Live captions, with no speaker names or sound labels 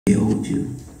failed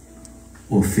you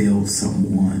or failed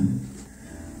someone,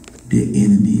 the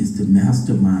enemy is the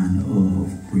mastermind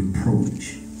of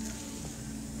reproach,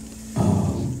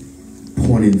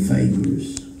 pointing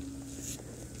fingers,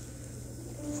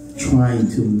 trying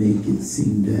to make it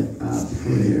seem that our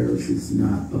prayers is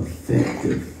not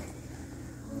effective,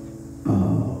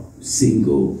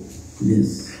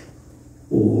 singleness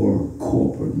or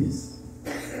corporateness.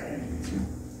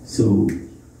 So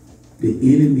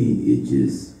the enemy,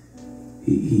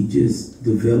 he just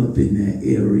developing that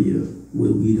area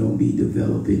where we don't be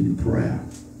developing in prayer.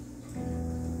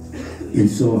 And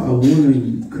so I want to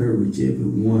encourage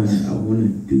everyone. I want to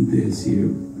do this here,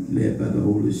 led by the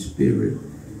Holy Spirit.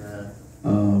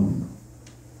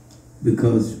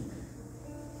 Because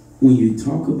when you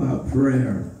talk about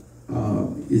prayer,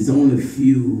 it's only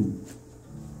few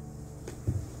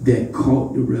that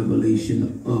caught the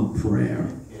revelation of prayer.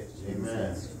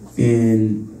 Amen.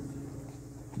 And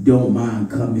don't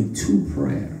mind coming to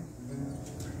prayer.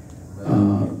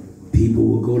 People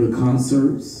will go to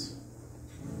concerts.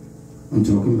 I'm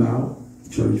talking about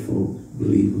church folk,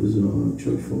 believers, or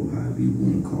church folk, however you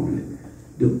want to call it,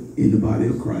 in the body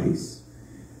of Christ.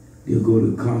 They'll go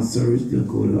to concerts. They'll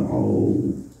go to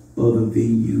all other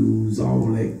venues, all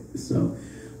that stuff.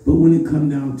 But when it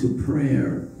comes down to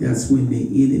prayer, that's when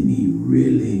the enemy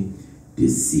really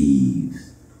deceives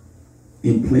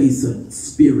and place a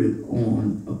spirit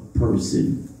on a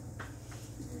person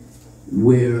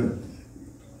where,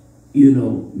 you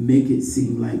know, make it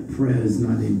seem like prayer is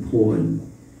not important.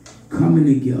 Coming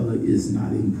together is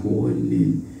not important.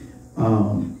 And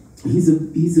he's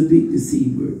a big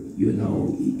deceiver, you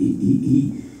know.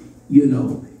 You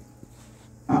know,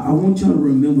 I want y'all to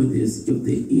remember this. If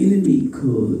the enemy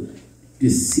could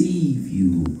deceive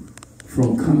you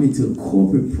from coming to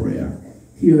corporate prayer,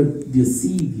 he'll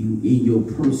deceive you in your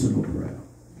personal prayer.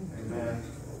 Amen.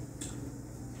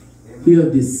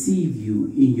 He'll deceive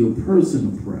you in your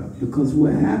personal prayer. Because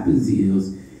what happens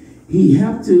is, he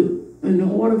have to, in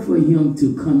order for him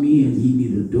to come in, he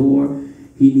need a door.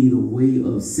 He need a way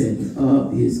of setting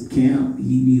up his camp.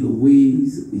 He need a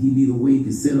way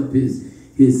to set up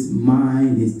his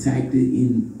mind, his tactic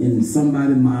in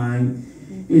somebody's mind.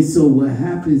 And so what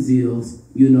happens is,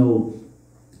 you know,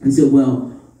 I said, well,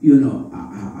 you know,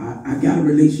 I got a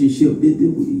relationship.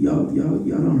 Y'all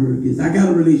don't heard this. I got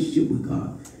a relationship with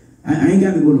God. I ain't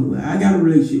got to go nowhere. I got a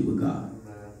relationship with God.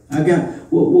 I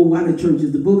got, well, why the church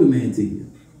is the boogeyman to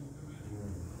you?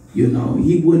 You know,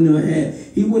 he wouldn't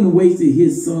have wasted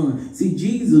his son. See,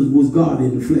 Jesus was God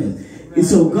in the flesh. And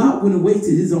so God wouldn't have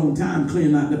wasted his own time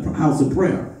clearing out the house of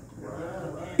prayer.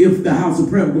 If the house of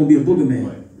prayer was going to be a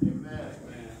boogeyman.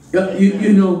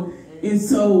 You know, and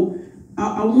so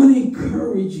I want to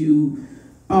encourage you,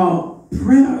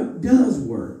 prayer does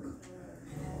work.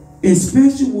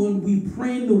 Especially when we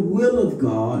pray in the will of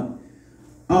God,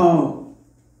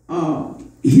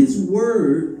 his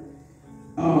word,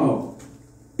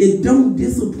 it don't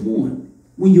disappoint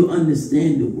when you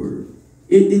understand the word.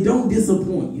 It don't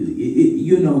disappoint you.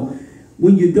 You know,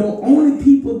 when you don't, only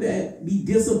people that be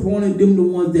disappointed, them the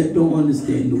ones that don't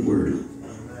understand the word.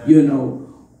 You know,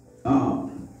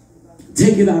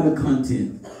 take it out of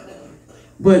content.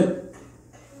 But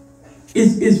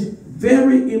it's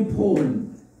very important.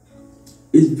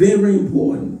 It's very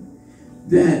important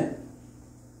that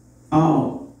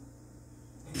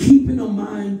keeping a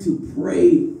mind to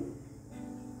pray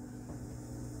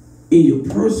in your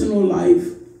personal life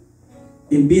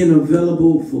and being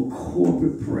available for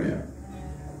corporate prayer.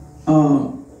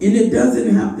 And it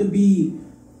doesn't have to be,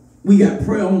 we got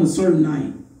prayer on a certain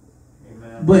night.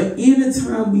 Amen. But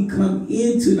anytime we come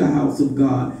into the house of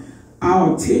God,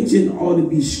 our attention ought to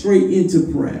be straight into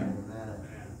prayer. Amen.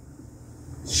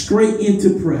 Straight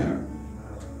into prayer.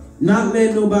 Not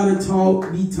letting nobody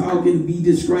be talking, be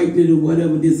distracted or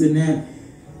whatever, this and that.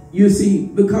 You see,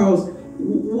 because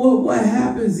what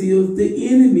happens is the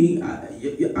enemy,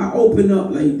 I open up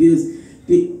like this,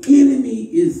 the enemy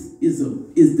is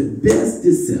the best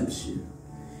deception.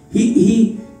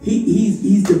 He's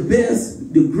the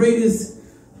best, the greatest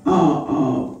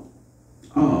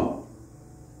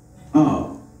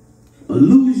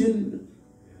illusion.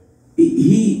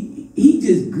 He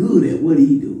just good at what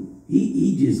he do.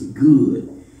 He just good.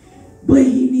 But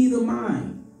he need a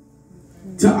mind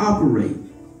to operate.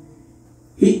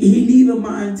 He need a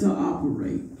mind to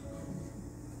operate.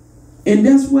 And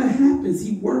that's what happens.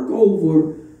 He work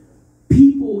over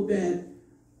people that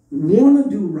want to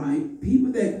do right,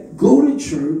 people that go to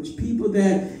church, people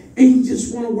that, and he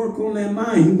just want to work on that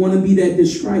mind. He want to be that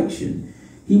distraction.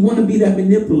 He want to be that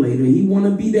manipulator. He want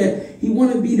to be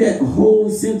that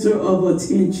whole center of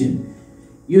attention.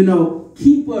 You know,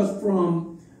 keep us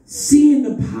from seeing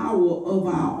the power of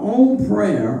our own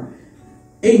prayer,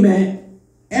 amen,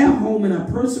 at home in our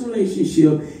personal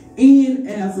relationship and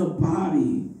as a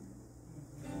body.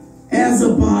 As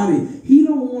a body. He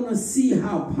don't want to see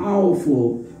how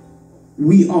powerful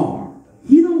we are.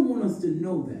 He don't want us to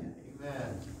know that.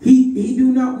 Amen. He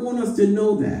do not want us to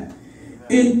know that.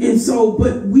 And so,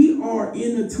 but we are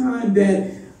in a time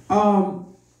that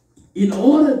in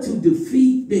order to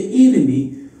defeat the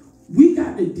enemy, we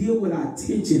got to deal with our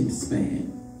attention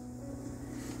span.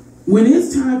 When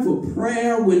it's time for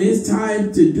prayer, when it's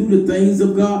time to do the things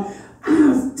of God,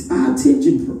 our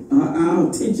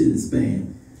attention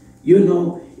span, you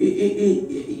know,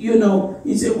 you know,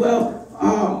 he said, well,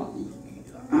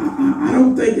 I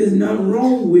don't think there's nothing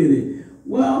wrong with it.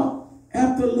 Well,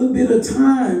 after a little bit of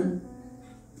time,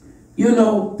 you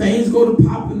know, things go to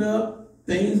popping up,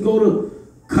 things go to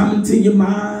coming to your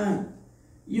mind,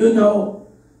 you know,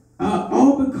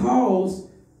 all because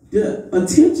the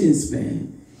attention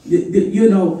span, you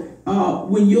know,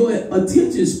 when your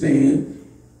attention span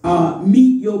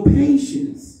meet your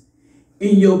patience,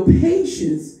 and your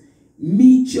patience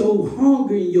meet your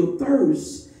hunger and your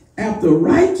thirst after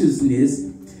righteousness,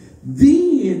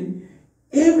 then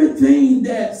everything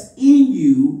that's in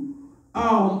you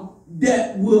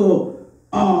that will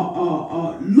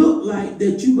look like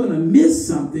that you're going to miss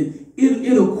something,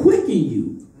 it'll quicken you.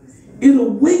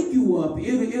 It'll wake you up.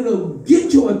 It'll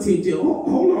get your attention.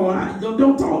 Hold on.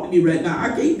 Don't talk to me right now. I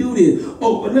can't do this.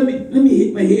 Oh, let me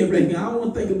hit my head right now. I don't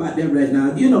want to think about that right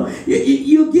now. You know,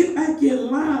 you'll get back in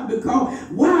line because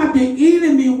why the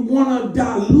enemy want to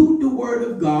dilute the word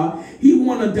of God. He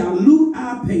want to dilute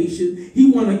our patience.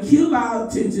 He want to kill our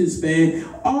attention span.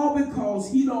 All because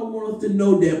he don't want us to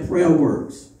know that prayer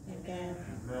works. Okay.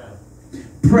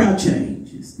 Prayer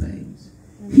changes things.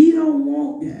 He don't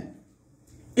want that.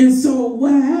 And so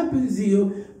what happens here,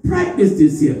 practice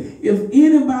this here. If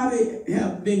anybody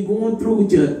have been going through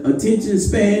with your attention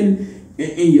span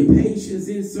and your patience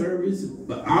in service,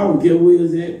 but I don't care where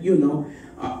it's at, you know,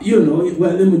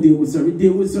 well, let me deal with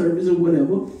service or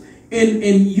whatever,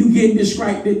 and you getting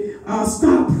distracted,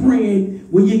 stop praying.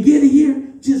 When you get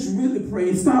here, just really pray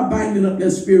and stop binding up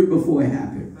that spirit before it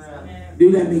happens.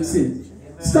 Do that make sense?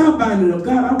 Stop binding up.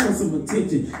 God, I want some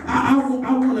attention. I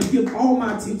want to give all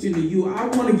my attention to you. I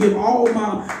want to give all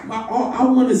I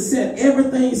want to set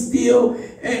everything still.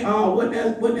 And what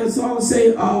that song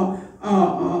say?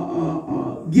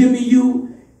 Give me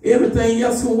you. Everything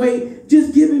else can wait.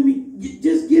 Just give him you.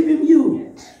 Just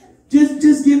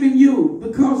give him you.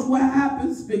 Because what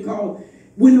happens? Because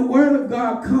when the word of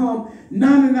God comes,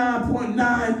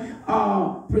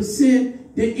 99.9%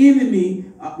 the enemy,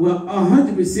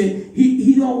 100%,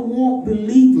 he don't want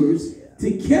believers to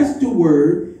catch the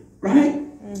word, right?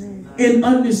 And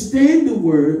understand the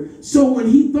word. So when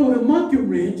he throw the monkey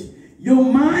wrench, your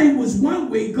mind was one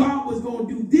way, God was going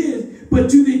to do this,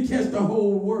 but you didn't catch the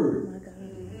whole word.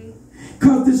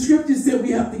 Because the scripture said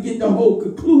we have to get the whole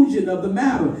conclusion of the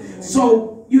matter.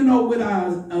 So, you know, with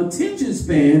our attention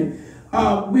span,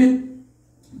 with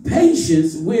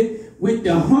patience, with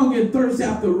the hunger and thirst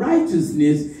after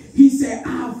righteousness, he said,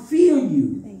 I'll fill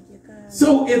you. Thank you, God.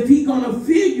 So if he's going to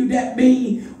fill you, that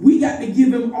means we got to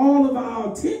give him all of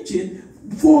our attention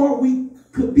before we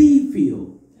could be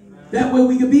filled. Amen. That way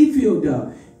we could be filled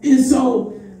up. And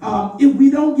so if we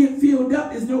don't get filled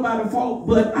up, it's nobody's fault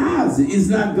but ours. It's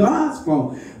not God's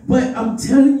fault. But I'm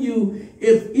telling you,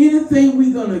 if anything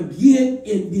we're going to get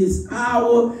in this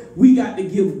hour, we got to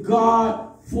give God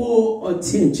full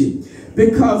attention.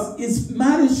 Because it's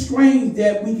mighty strange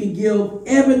that we can give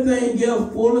everything else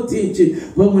full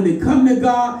attention, but when it comes to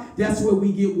God, that's where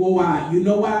we get wore out. You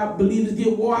know why believers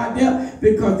get wore out there?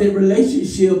 Because their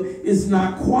relationship is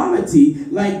not quality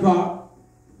like God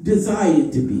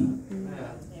desired to be.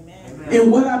 Amen.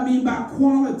 And what I mean by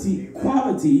quality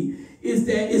is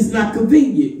that it's not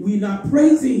convenient. We're not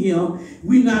praising him.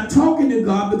 We're not talking to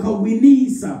God because we need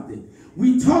something.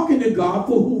 We're talking to God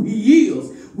for who he is.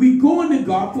 We're going to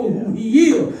God for who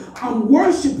he is. I'm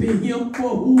worshiping him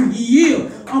for who he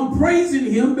is. I'm praising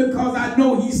him because I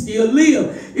know he still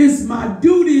lives. It's my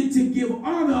duty to give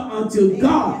honor unto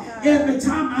God. Every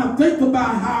time I think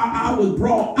about how I was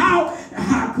brought out,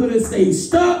 how I could have stayed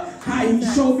stuck, how he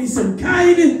showed me some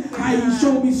kindness, how he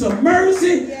showed me some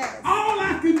mercy, all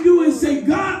I can do is say,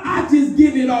 God, I just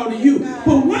give it all to you.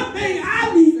 But one thing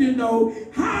I need to know,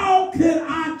 how can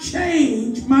I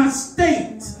change my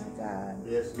state?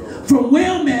 From where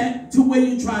I'm at to where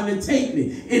you're trying to take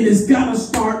me. And it's got to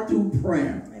start through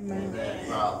prayer. Amen.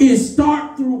 It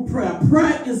starts through prayer.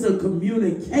 Prayer is a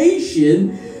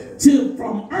communication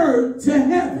from earth to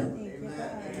heaven.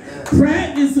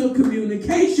 Prayer is a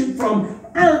communication from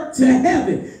earth to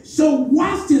heaven. So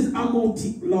watch this. I'm on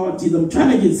Lord Jesus. I'm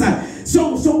trying to get inside.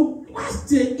 So watch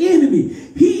the enemy.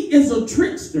 He is a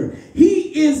trickster.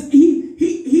 He's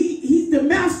the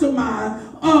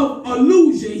mastermind of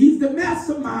illusion. He's the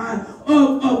mastermind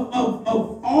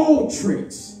of all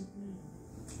tricks.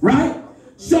 Right?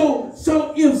 So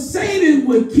if Satan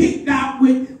were kicked out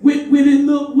with his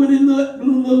little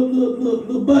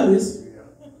buddies,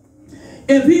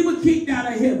 if he were kicked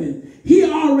out of heaven, he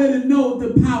already knows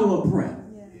the power of prayer.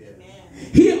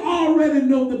 He already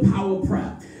knows the power of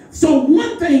prayer. So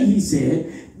one thing he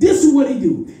said, this is what he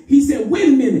do. He said, wait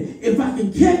a minute, if I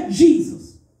can catch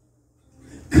Jesus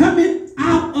coming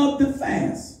out of the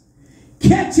fast,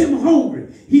 catch him hungry.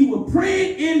 He was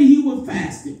praying and he was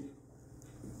fasting.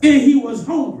 And he was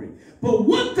hungry. But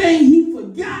one thing he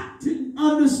forgot to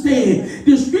understand,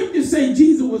 the scriptures say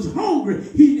Jesus was hungry.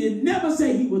 He did never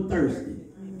say he was thirsty.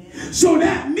 So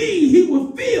that means he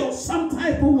would feel some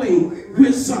type of way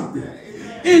with something.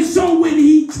 And so when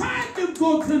he tried to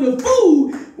go to the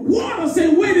food, water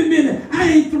said, wait a minute, I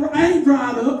ain't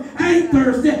dried up, I ain't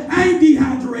thirsty, I ain't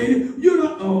dehydrated. You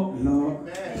know, oh Lord.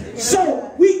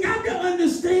 So we got to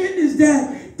understand is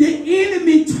that the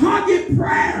enemy target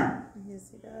prayer.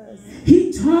 Yes, he does.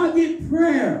 He target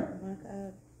prayer. Oh my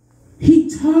God. He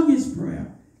targets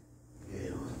prayer.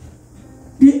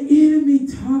 The enemy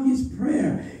targets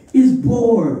prayer. Is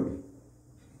bored. Oh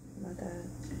my God.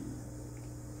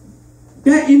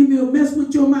 That enemy will mess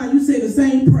with your mind. You say the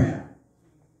same prayer.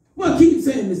 Well, keep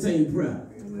saying the same prayer.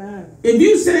 Amen. If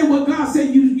you say what God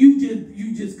said, you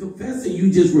just confess it.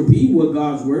 You just repeat what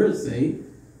God's words say.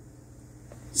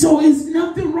 So it's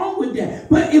nothing wrong with that.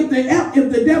 But if the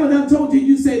devil done told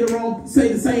you say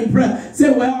the same prayer,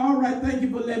 say, well, all right, thank you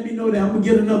for letting me know that. I'm gonna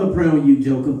get another prayer on you,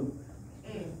 joker.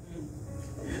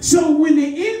 So when the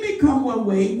enemy come one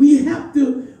way, we have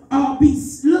to be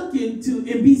looking to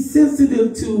and be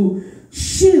sensitive to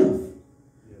shift.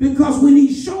 Because when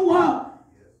he show up,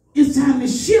 it's time to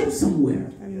shift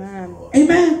somewhere. Amen.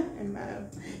 Amen. Amen.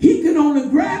 He can only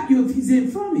grab you if he's in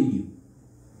front of you.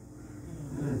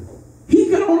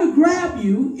 He can only grab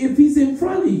you if he's in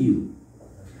front of you.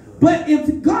 But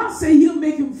if God say he'll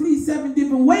make him flee 7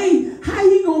 different ways, how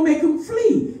he gonna make him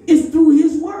flee? It's through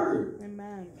his word.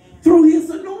 Amen. Through his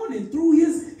anointing, through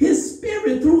his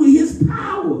spirit, through his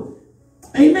power.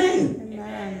 Amen.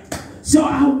 Amen. So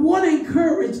I want to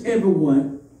encourage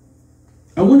everyone.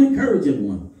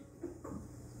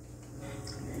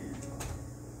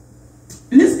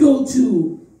 Let's go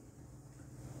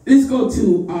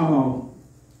to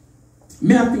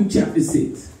Matthew chapter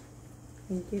 6.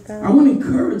 Thank you, God. I want to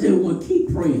encourage everyone.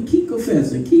 Keep praying, keep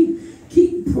confessing, keep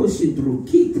pushing through,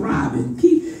 keep thriving,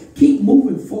 keep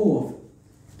moving forth.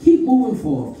 Keep moving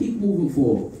forward. Keep moving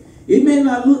forward. It may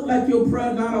not look like your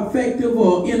prayer not effective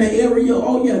or in an area.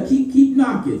 Oh yeah, keep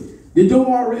knocking. The door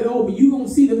already open. You're going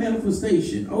to see the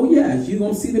manifestation. Oh yes, you're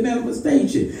going to see the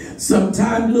manifestation.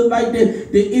 Sometimes look like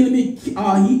the enemy,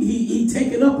 he take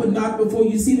it up a knock before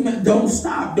you see the man. Don't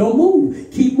stop. Don't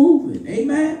move. Keep moving.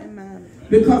 Amen. Amen.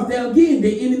 Because again,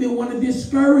 the enemy want to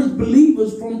discourage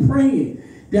believers from praying.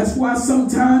 That's why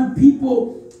sometimes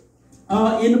people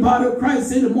in the body of Christ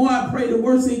say, the more I pray, the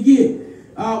worse it get.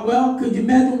 Well, could you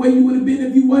imagine where you would have been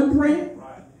if you wasn't praying?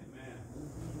 Right.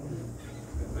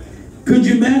 Could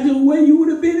you imagine where you would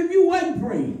have been if you wasn't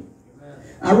praying?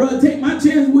 I'd rather take my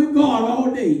chance with God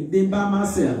all day than by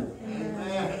myself.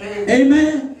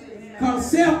 Amen. Because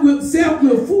self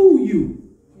will fool you.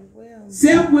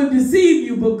 Self will deceive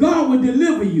you, but God will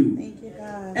deliver you. Thank you,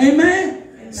 God.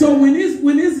 Amen. So when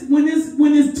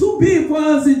it's too big for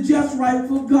us, it's just right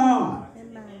for God.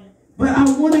 Amen. But I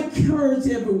want to encourage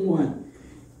everyone.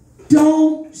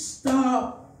 Don't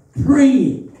stop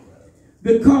praying.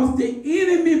 Because the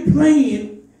enemy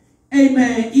playing,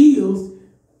 amen,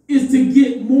 is to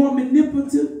get more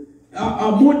manipulative,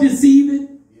 more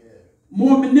deceiving,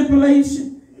 more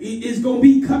manipulation. It's going to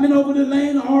be coming over the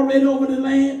land, already over the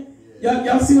land.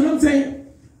 Y'all see what I'm saying?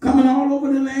 Coming all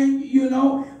over the land, you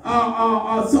know.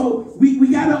 So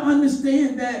we got to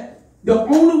understand that the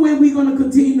only way we're going to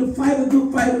continue to fight a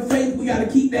good fight of faith, we got to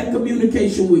keep that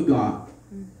communication with God.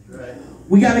 Right.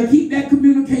 We got to keep that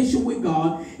communication with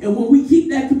God. And when we keep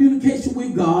that communication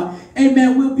with God,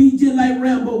 amen, we'll be just like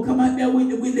Rambo. Come out there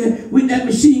with that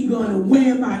machine gun and wear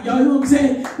him out. Y'all know what I'm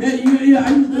saying?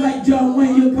 I used to like John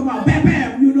Wayne. He'll come out, bam,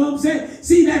 bam. You know what I'm saying?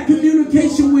 See, that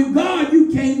communication with God,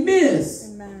 you can't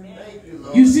miss. Amen.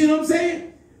 You see what I'm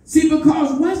saying? See,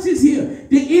 because watch this here.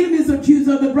 The enemy is accused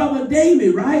of the brother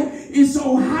David, right? And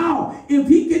so how? If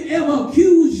he can ever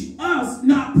accuse us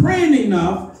not praying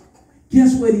enough,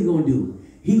 guess what he's going to do?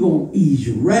 he going to ease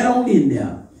you right on in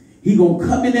there. He going to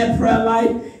come in that prayer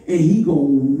life and he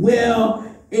going to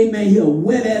well, amen, he'll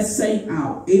wear that saint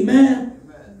out. Amen.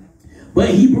 But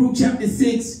Hebrews chapter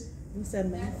 6. You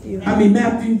said Matthew.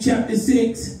 Matthew chapter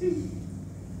 6.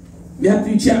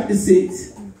 Matthew chapter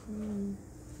 6.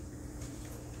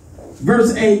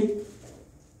 Verse 8.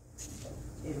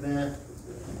 Amen.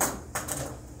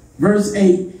 Verse 8.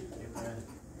 Amen.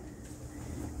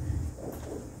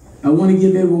 I want to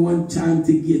give everyone time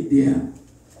to get there.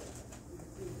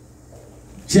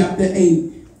 Chapter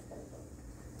 8.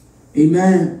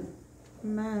 Amen.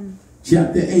 Amen.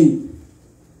 Chapter 8.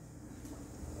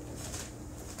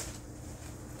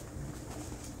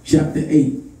 Chapter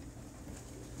 8.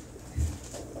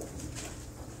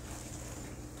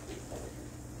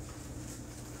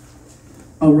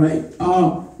 All right.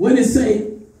 What it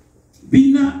say?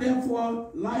 Be not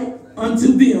therefore like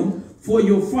unto them, for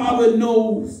your Father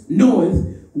knoweth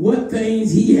what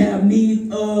things he have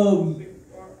need of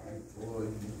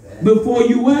before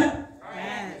you what?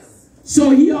 Yes. So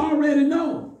he already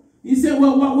know. He said,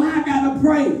 well, why I gotta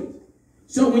pray?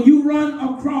 So when you run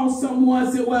across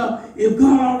someone, say, well, if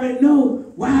God already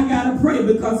know, why I gotta pray?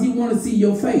 Because he want to see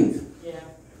your faith. Yeah.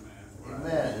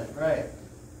 Amen. That's right.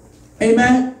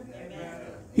 Amen.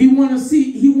 He want to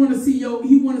see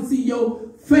your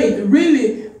faith.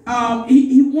 Really,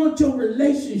 he wants your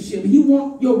relationship. He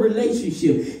wants your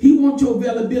relationship. He wants your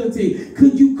availability.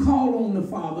 Could you call on the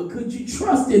Father? Could you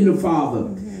trust in the Father?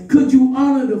 Mm-hmm. Could you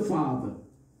honor the Father?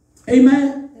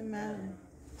 Amen. Amen.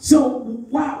 So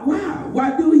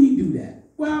why do he do that?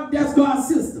 Well, that's God's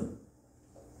system.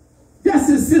 That's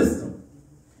his system.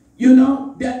 You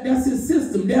know, that's his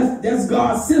system. That's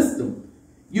God's system.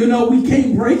 You know, we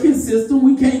can't break his system.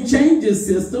 We can't change his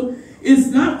system. It's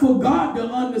not for God to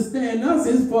understand us.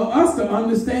 It's for us to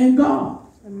understand God.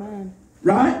 Amen.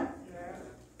 Right?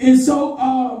 And so,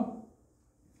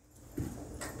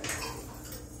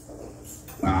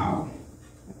 wow.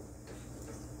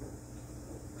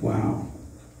 Wow.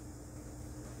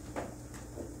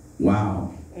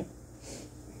 Wow.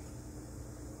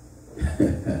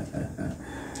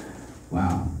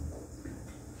 Wow.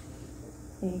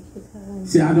 Thank you, God.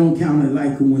 See, I don't count it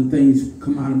like when things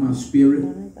come out of my spirit.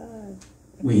 My God.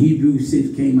 When Hebrews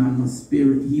 6 came out of my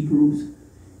spirit, Hebrews,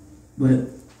 but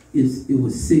it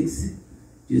was 6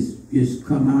 just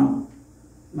come out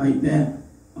like that.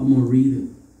 I'm gonna read it.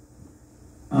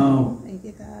 Thank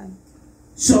you, God.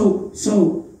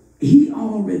 So he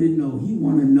already know. He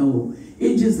want to know.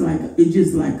 It's just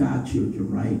like our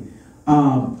children, right?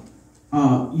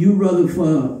 You rather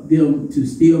for them to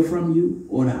steal from you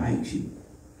or to ask you?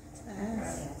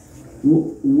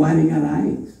 Why they gotta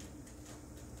ask?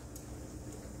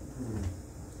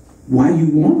 Why you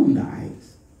want them to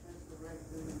ask?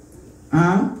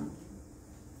 Huh?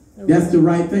 That's the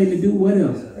right thing to do. What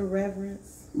else?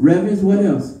 Reverence. Reverence. What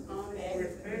else?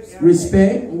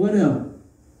 Respect. What else?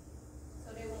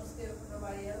 So they won't steal from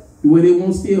nobody else? Well, they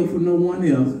won't steal from no one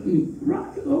else.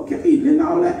 Right. Okay. And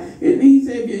all that. And he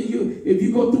said, if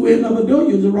you go through another door,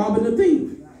 you're a robber and a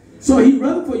thief. So he'd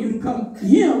rather for you to come to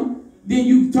him than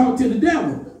you talk to the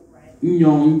devil.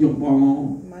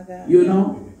 My God. You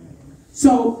know?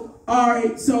 So, all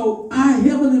right. So our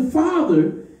Heavenly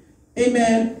Father,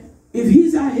 amen, if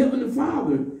he's our Heavenly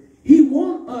Father, he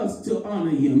wants us to honor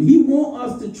him. He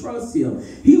wants us to trust him.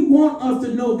 He wants us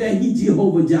to know that he's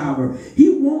Jehovah Jireh. He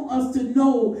wants us to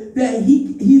know that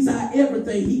he's our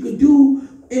everything. He could do,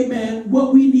 amen,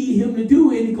 what we need him to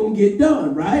do, and it's going to get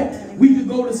done, right? Amen. We could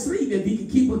go to sleep. If he can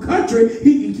keep a country,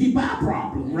 he can keep our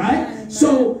problem, right? Amen.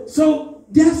 So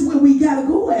that's where we got to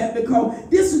go at, because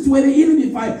this is where the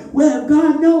enemy fight. Well, if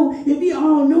God knows, if he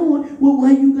all knowing, well,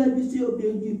 why you got to stay up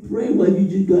there and you pray? Why you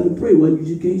just got to pray? Why you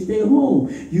just can't stay home?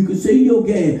 You can save your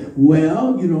gas.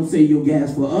 Well, you don't save your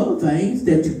gas for other things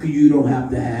that you don't have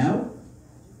to have.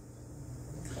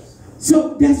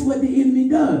 So that's what the enemy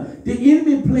does. The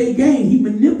enemy play game. He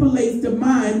manipulates the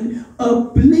mind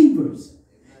of believers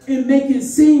and make it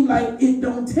seem like it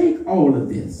don't take all of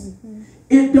this. Mm-hmm.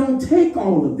 It don't take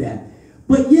all of that.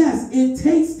 But yes, it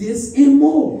takes this and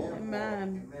more.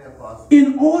 Amen.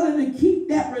 In order to keep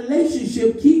that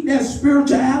relationship, keep that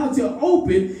spirituality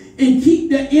open, and keep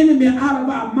the enemy out of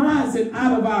our minds and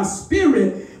out of our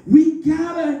spirit, we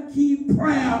gotta keep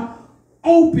prayer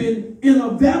open and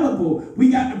available. We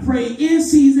got to pray in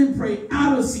season, pray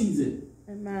out of season.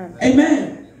 Amen.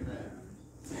 Amen.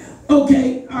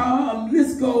 Okay,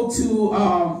 let's go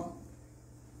to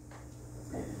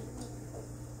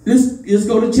let's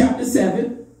go to chapter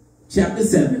 7. Chapter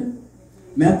 7.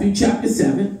 Matthew chapter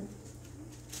 7.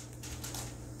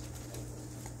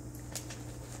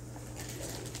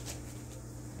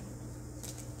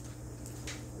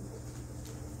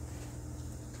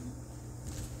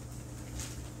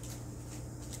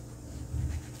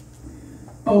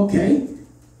 Okay.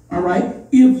 All right.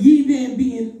 If ye then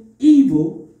being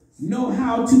evil know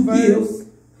how to give,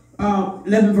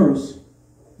 11th verse.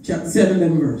 Chapter 7,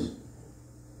 11th verse.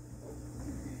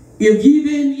 If ye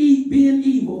then being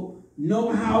evil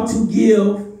know how to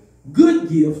give good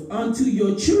gifts unto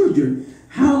your children,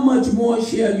 how much more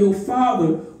shall your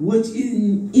Father which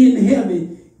is in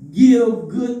heaven give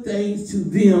good things to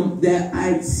them that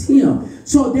ask him?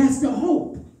 So that's the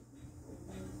hope.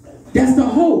 That's the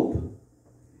hope.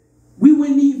 We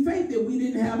wouldn't need faith if we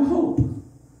didn't have hope.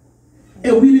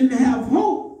 If we didn't have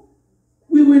hope,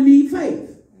 we would need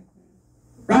faith.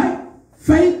 Right?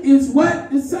 Faith is what?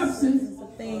 The substance. The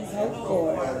things hoped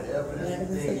for.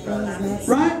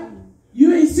 Right?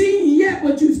 You ain't seen it yet,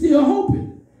 but you still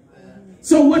hoping.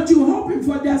 So what you hoping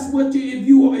for, that's what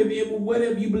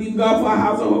whatever you believe God for, a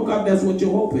house or hook up, that's what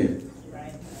you're hoping.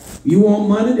 You want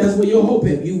money, that's where your hope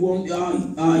at. You want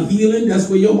healing, that's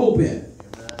where your hope at.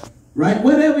 Right?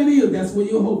 Whatever it is, that's where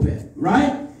your hope at.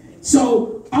 Right?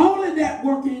 So all of that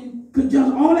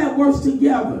all that works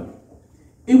together.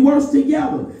 It works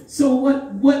together. So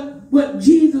what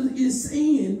Jesus is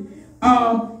saying,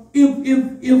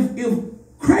 if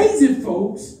crazy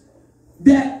folks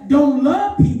that don't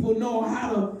love people know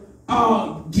how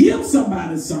to give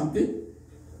somebody something,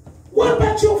 what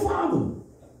about your Father?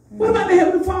 What about the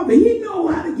Heavenly Father? He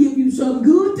knows how to give you something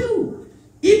good too.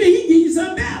 Even he give you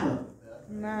something better.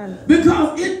 Amen.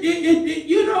 Because he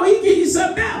give you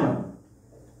something better.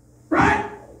 Right?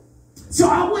 So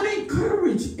I want to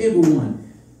encourage everyone.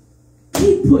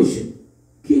 Keep pushing.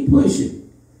 Keep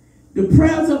pushing. The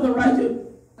prayers of the righteous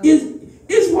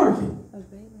is working.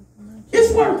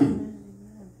 It's working.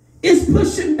 It's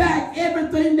pushing back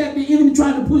everything that the enemy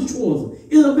trying to push towards them.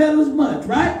 It avails much,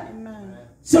 right? Amen.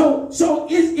 So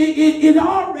it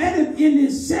already in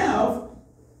itself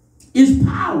is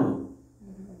power.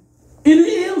 And it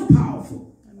is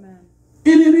powerful. Amen.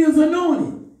 And it is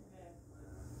anointed.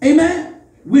 Amen.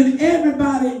 When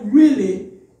everybody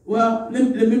really, let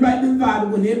me write the Bible.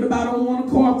 When everybody don't want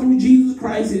to call through Jesus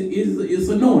Christ, it's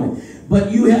anointed.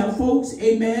 But you have folks,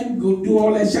 amen, go do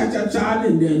all that cha-cha-cha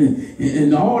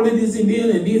and all of this and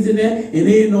this and that, and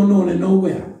they ain't no anointed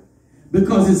nowhere.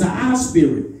 Because it's an I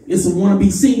spirit. It's a want to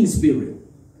be seen spirit.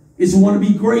 It's a want to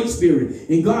be great spirit.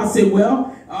 And God said,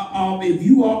 well,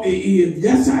 if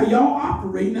that's how y'all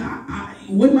operate,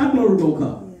 where my glory gonna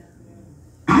come?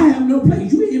 I have no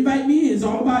place. You invite me in. It's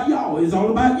all about y'all. It's all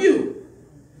about you.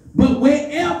 But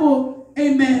wherever,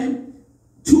 amen,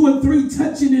 2 or 3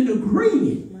 touching and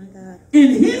agreeing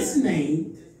in his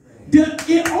name,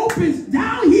 it opens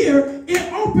down here.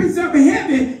 It opens up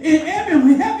heaven, and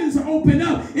heavens open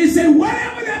up and say,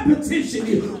 whatever that petition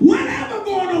is, whatever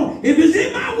going on, if it's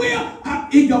in my will,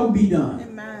 it gonna be done.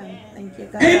 Amen. Thank you,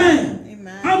 God. Amen.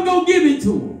 Amen. I'm gonna give it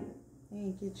to him.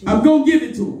 Thank you, Jesus. I'm gonna give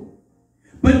it to him.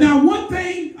 But now one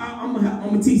thing, I'm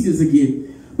gonna teach this again.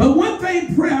 But one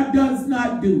thing prayer does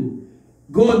not do,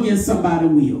 go against somebody's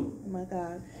will. Oh my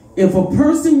God. If a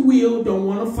person don't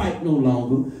want to fight no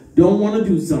longer, don't want to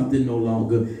do something no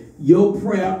longer, your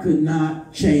prayer could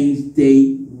not change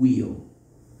their will.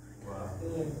 Wow.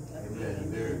 Amen.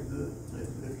 Very good.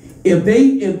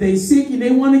 If they sick and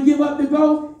they want to give up the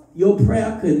ghost, your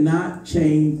prayer could not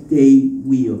change their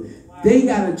will. They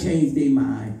got to change their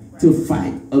mind to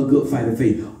fight a good fight of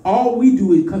faith. All we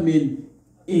do is come in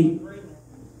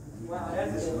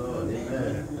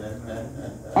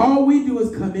all we do is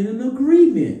come in an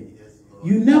agreement.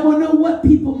 You never know what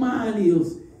people's mind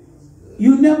is.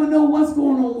 You never know what's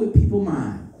going on with people's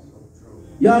mind.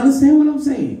 Y'all understand what I'm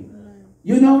saying?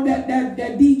 You know, that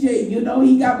DJ, you know,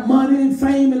 he got money and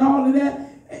fame and all of that.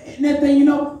 And that thing, you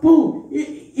know, boom.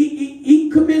 He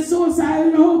commits suicide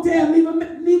in a hotel,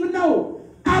 leave a note.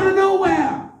 Out of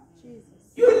nowhere. Jesus.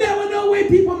 You never know where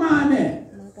people's mind at.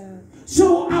 Oh my God.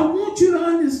 So I want you to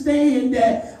understand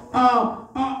that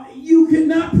you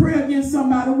cannot pray against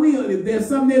somebody's will. If there's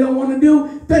something they don't want to do,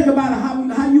 think about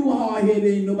how you are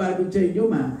hard-headed and nobody can change your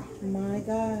mind. My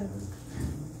God.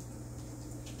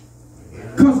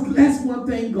 Because that's one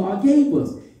thing God gave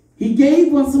us. He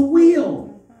gave us a will.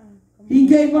 He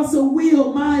gave us a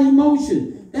will, mind,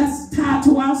 emotion. That's tied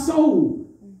to our soul.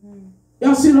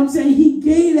 Y'all see what I'm saying? He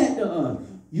gave that to us.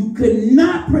 You could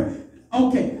not pray.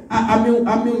 Okay, I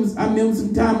remember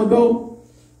some time ago.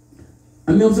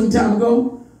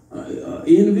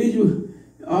 Individual,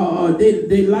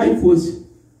 their life was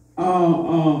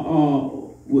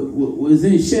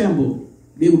in shambles.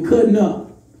 They were cutting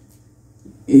up.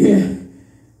 Yeah.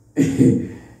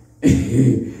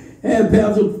 Had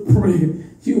Pastor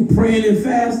praying. She was praying and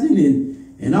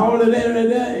fasting and all of that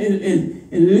and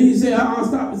then he said,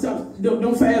 stop.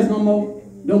 Don't fast no more.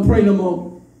 Don't pray no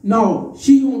more. No,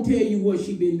 she gonna tell you what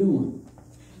she been doing.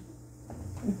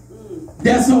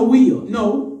 That's her will.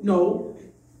 No.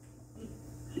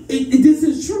 This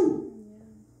is true.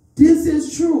 This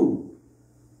is true.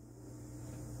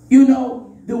 You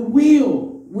know, the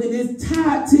will, when it's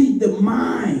tied to the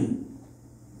mind,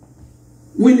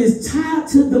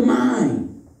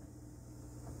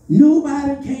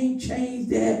 nobody can change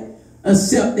that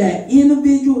except that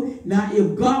individual. Now,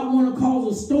 if God want to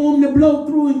cause a storm to blow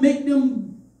through and make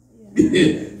them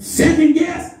second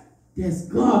guess, that's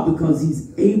God, because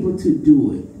he's able to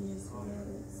do it.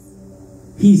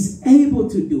 He's able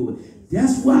to do it.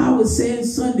 That's why I was saying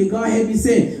Sunday, God had me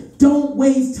saying, don't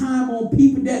waste time on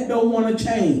people that don't want to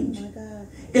change.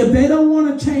 If they don't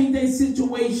want to change their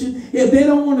situation, if they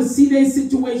don't want to see their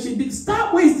situation, then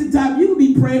stop wasting time. You can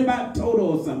be praying about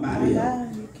Toto or somebody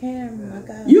else. You can, my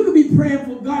God. You can be praying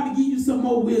for God to give you some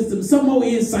more wisdom, some more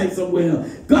insight somewhere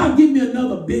else. God, give me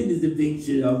another business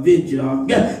venture.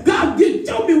 God,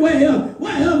 show me what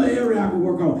other area I can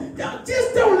work on.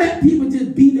 Just don't let people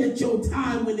just beat at your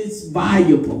time when it's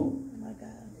valuable. Oh my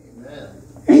God.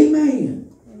 Amen.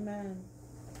 Amen.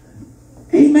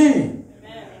 Amen.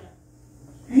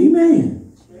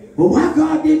 Amen. Well, why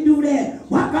God didn't do that?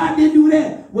 Why God didn't do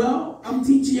that? Well, I'm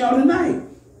teaching y'all tonight.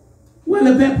 Well,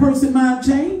 if that person's mind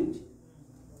change,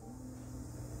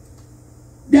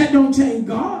 that don't change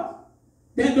God.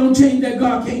 That don't change that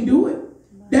God can't do it.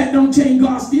 That don't change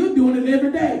God still doing it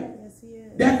every day. Yes, he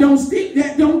is. That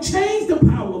don't change the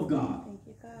power of God. Thank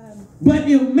you, God. But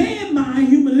if man mind,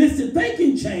 humanistic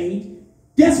thinking change,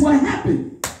 guess what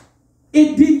happened?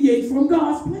 It deviates from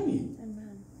God's plan.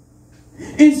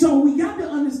 And so we got to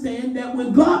understand that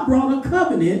when God brought a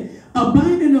covenant, a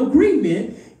binding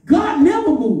agreement, God never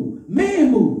moved.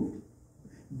 Man moved.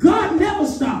 God never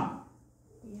stopped.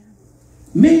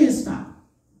 Man stopped.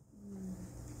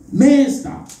 Man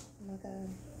stopped.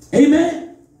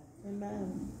 Amen.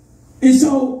 Amen. And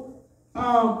so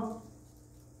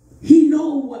he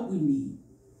knows what we need.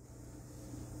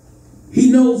 He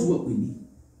knows what we need.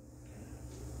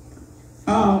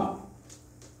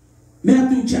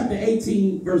 Matthew chapter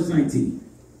 18, verse 19.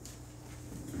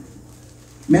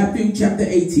 Matthew chapter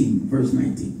 18, verse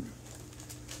 19.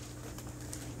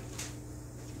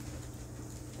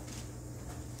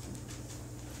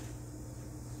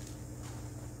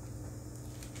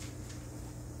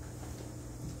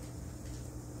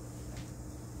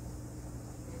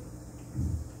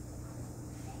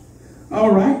 All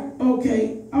right.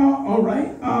 Okay. All right.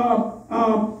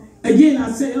 Again,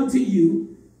 I say unto you,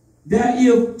 that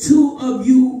if two of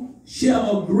you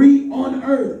shall agree on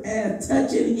earth as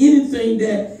touching anything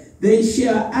that they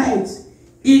shall ask,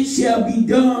 it shall be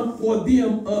done for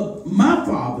them of my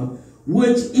Father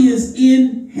which is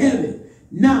in heaven.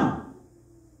 Now,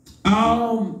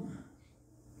 I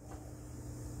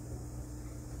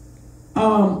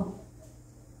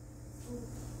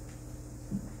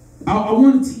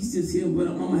want to teach this here, but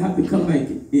I'm gonna have to come back.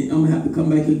 I'm gonna have to come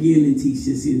back again and teach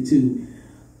this here too.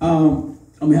 I'm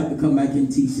going to have to come back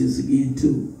and teach this again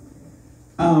too.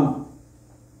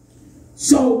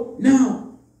 So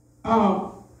now,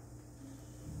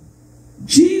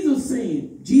 Jesus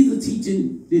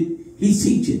teaching, he's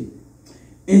teaching.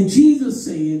 And Jesus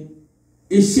saying,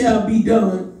 it shall be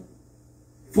done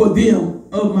for them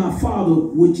of my Father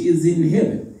which is in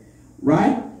heaven.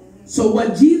 Right? So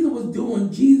what Jesus was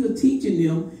doing, Jesus teaching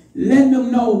them, letting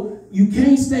them know, you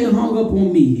can't stay hung up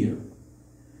on me here.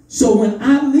 So when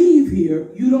I leave here,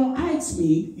 you don't ask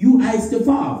me, you ask the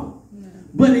Father. No.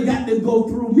 But it got to go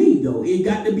through me, though. It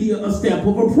got to be a step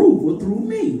of approval through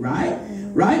me, right?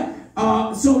 Mm-hmm. Right?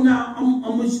 So now I'm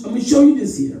going to show you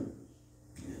this here.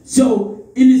 So,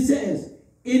 and it says,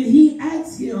 and he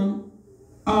asked him,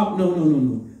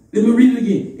 no. Let me read it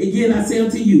again. Again, I say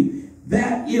unto you,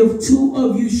 that if two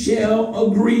of you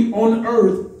shall agree on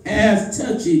earth as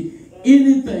touching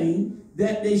anything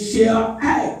that they shall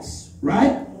ask,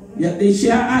 right? That they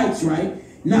shall ask, right?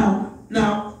 Now,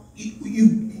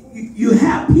 you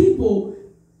have people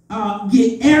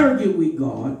get arrogant with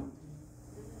God,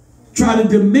 try to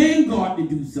demand God to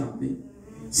do something.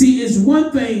 See, it's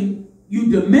one thing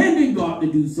you demanding God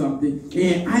to do something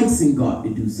and asking God to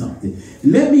do something.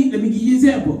 Let me give you an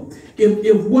example.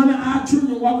 If one of our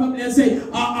children walk up there and say,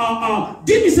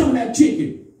 give me some of that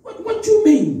chicken. What you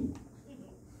mean?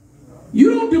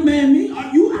 You don't demand me, or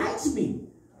you ask me.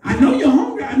 I know you're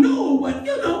hungry. I know, but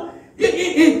you know,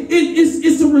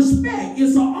 it's a respect.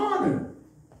 It's an honor.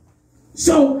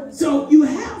 So you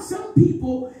have some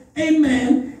people,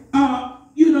 amen,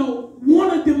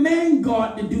 want to demand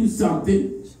God to do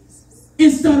something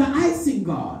instead of asking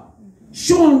God,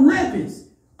 showing reverence.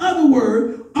 Other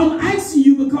word, I'm asking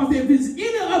you because if it's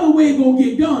any other way it's going to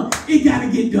get done, it got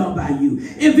to get done by you.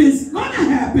 If it's going to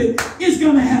happen, it's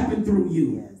going to happen through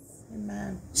you. Yes.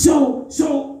 Amen.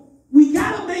 So we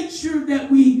got to make sure that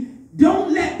we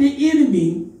don't let the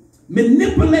enemy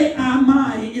manipulate our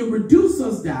mind and reduce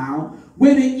us down,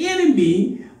 where the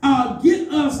enemy get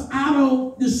us out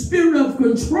of the spirit of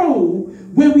control,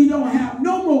 where we don't have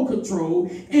no more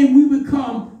control, and we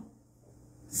become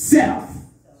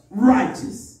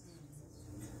self-righteous.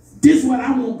 This is what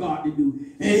I want God to do,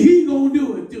 and He gonna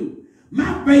do it too.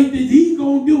 My faith is He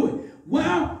gonna do it.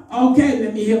 Well, okay,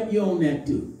 let me help you on that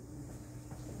too.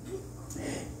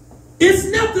 It's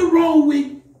nothing wrong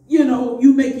with, you know,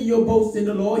 you making your boast in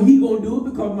the Lord. He gonna do it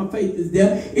because my faith is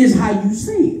there. It's how you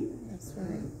say it. That's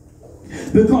right.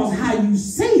 Because how you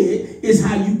say it is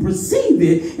how you perceive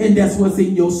it, and that's what's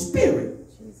in your spirit.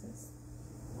 Jesus.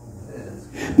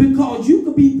 Because you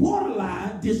could be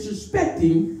borderline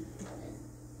disrespecting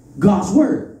God's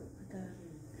word,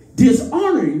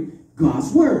 dishonoring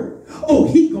God's word. Oh,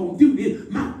 He gonna do this.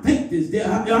 My faith is there.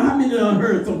 How many of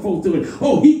heard some folks do it?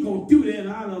 Oh, He gonna do that. And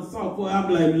I done saw for. I'm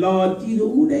like, Lord Jesus,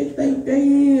 who they think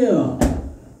they are?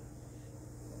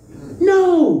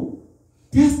 No,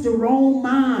 that's the wrong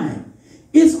mind.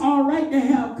 It's all right to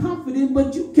have confidence,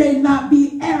 but you cannot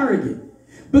be arrogant.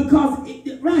 Because,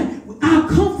 our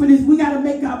confidence, we got to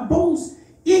make our boast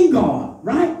in God,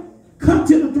 right? Come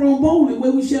to the throne boldly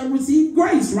where we shall receive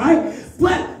grace, right?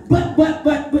 But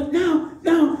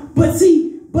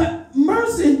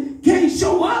mercy can't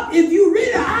show up if you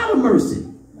really out of mercy.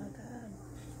 My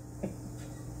God.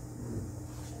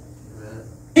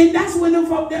 And that's when the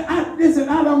folk that I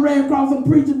done ran across some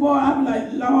preacher boy, I be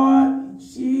like, Lord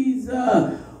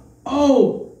Jesus,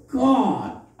 oh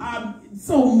God, I'm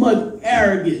so much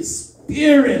arrogant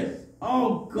spirit.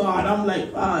 Oh God, I'm like,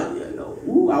 you know,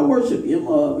 ooh, I worship Him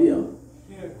of Him.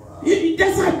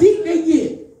 That's how deep they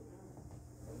get.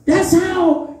 That's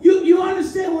how you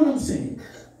understand what I'm saying.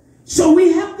 So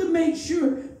we have to make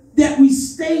sure that we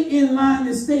stay in line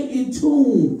and stay in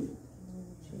tune.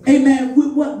 Amen.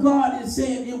 With what God is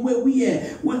saying and where we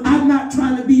at. Well, I'm not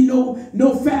trying to be no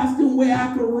faster than where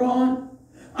I can run.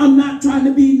 I'm not trying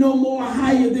to be no more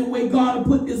higher than where God will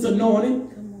put this anointing.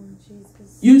 Come on,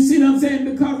 Jesus. You see what I'm saying?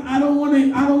 Because I don't want to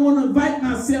invite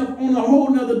myself on a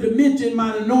whole nother dimension.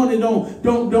 My anointing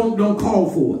don't call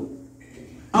for it.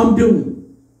 I'm doomed.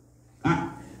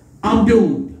 I'm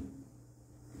doomed.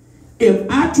 If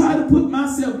I try to put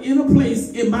myself in a place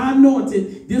in my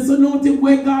anointing, this anointing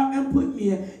where God has put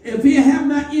me in, if He have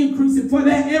not increased it for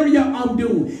that area, I'm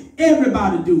doomed.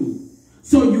 Everybody doomed.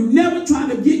 So you never try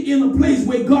to get in a place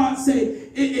where God say,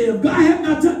 if God have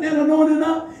not took that anointing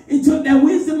up and took that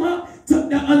wisdom up, took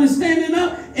that understanding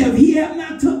up, if He have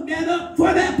not took that up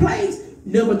for that place,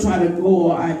 never try to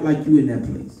go or act like you in that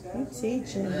place. You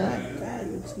teaching, my God,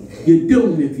 you teaching. You're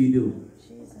doomed if you do.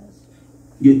 Jesus.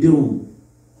 You're doomed.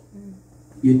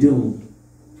 You're doomed.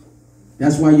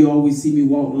 That's why you always see me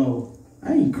walk low.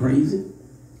 I ain't crazy.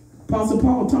 Apostle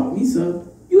Paul taught me so.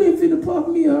 You ain't finna puff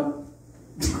me up.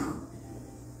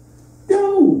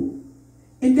 No.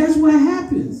 And that's what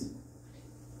happens.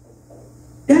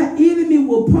 That enemy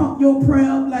will pump your prayer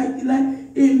up like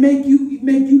it make you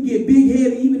get big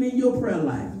headed even in your prayer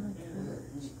life.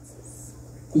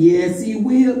 Yes, he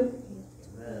will.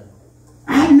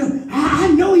 I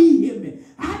know he hear me.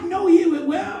 I know he will.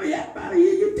 Well, everybody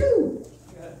hear you too.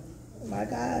 My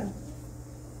God.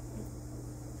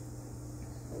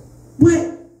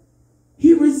 But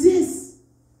he resists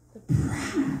the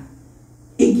pride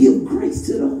and give grace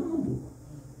to the humble.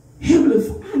 Heavenly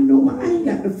Father, I ain't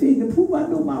got the finger to prove. I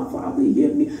know my Father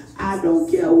hear me. I don't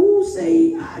care who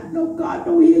say. I know God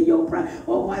don't hear your prayer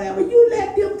or whatever. You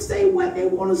let them say what they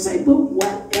want to say, but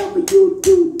whatever you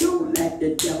do, don't let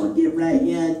the devil get right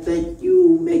here and make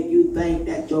you think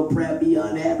that your prayer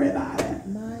beyond everybody.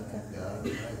 My God.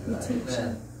 You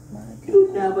teaching. My God. You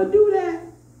never do that.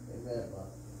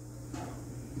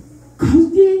 Because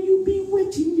then you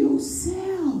bewitching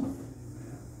yourself.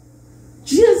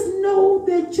 Just know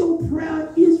that your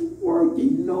prayer is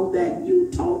working. Know that you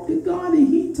talk to God and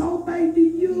He talk back to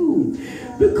you.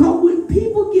 Because when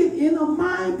people get in a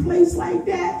mind place like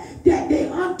that they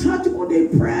untouchable, their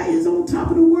prayer is on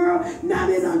top of the world. Now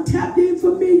they done tapped in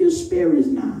familiar spirits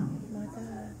now. My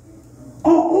God.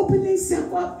 Or open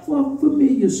themselves up for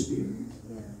familiar spirits.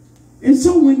 Yeah. And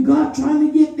so when God trying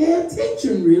to get their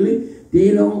attention, really,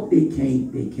 they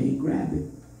can't grab it.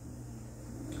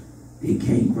 They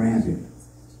can't grab it.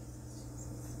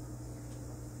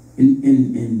 And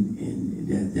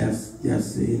that's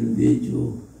the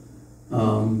individual,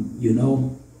 you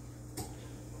know,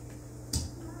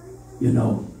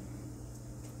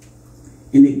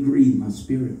 And it grieved my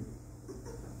spirit.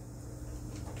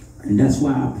 And that's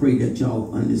why I pray that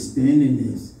y'all understanding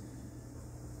this.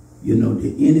 You know, the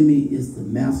enemy is the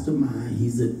mastermind.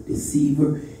 He's a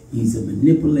deceiver. He's a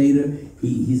manipulator.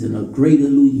 He's a great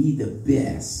illusion. He's the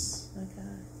best.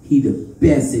 He's the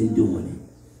best in doing it.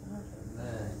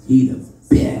 He's the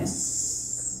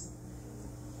best.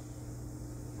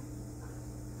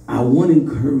 I want to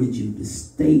encourage you to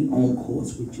stay on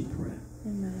course with your prayer.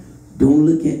 Don't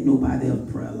look at nobody else's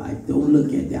prayer life. Don't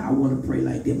look at that. I want to pray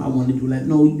like them. I want to do like.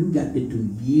 No, you got to do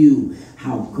you.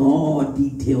 How God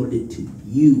detailed it to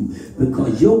you.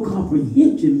 Because your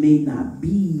comprehension may not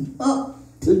be up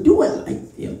to do it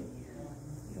like them.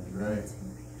 Right.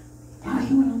 Y'all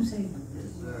hear what I'm saying?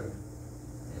 Yes, sir.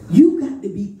 You got to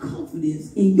be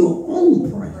confident in your own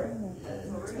prayer.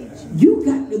 You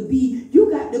got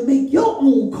to make your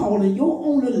own call and your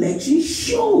own election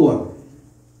sure.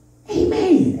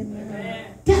 Amen.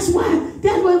 That's why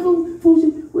folks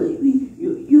say,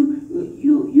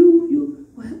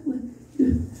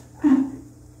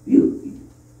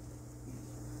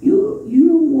 you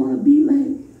don't want to be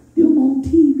like them on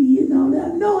TV and all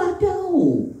that. No, I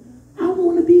don't. I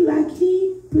want to be like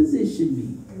He positioned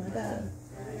me.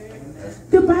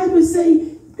 The Bible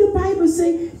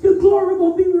say the glory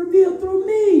will be revealed through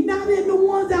me, not in the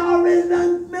ones that already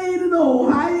done made it all.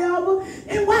 However,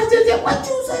 and why just that? What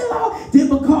you say, Lord? Just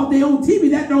because they on TV,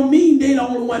 that don't mean they the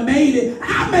only one made it.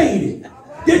 I made it.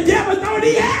 The devil thought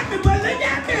he had me, but look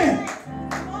at me.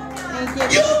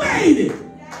 You made it.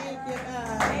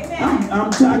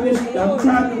 I'm trying to.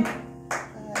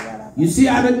 You see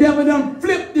how the devil done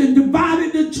flipped and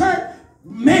divided the church?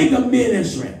 Mega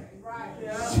ministry,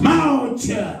 small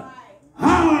church.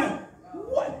 Hard.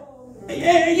 What?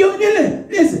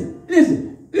 Listen.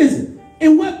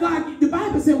 And what God, the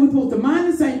Bible said we're supposed to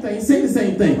mind the same thing, say the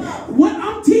same thing. What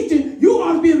I'm teaching, you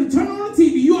ought to be able to turn on the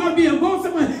TV. You ought to be able to go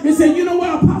somewhere and say, you know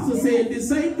what, Apostle said the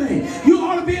same thing. You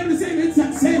ought to be able to say the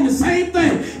same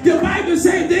thing. The Bible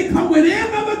says they come with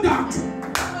every other doctrine.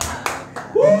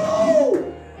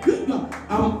 Woo! Good God.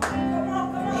 Are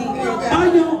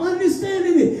y'all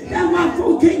understanding it? That's why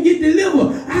folks can't get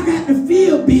delivered. I got to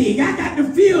feel big. I got to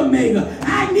feel mega.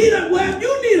 Well,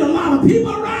 you need a lot of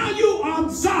people around you.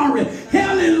 I'm sorry.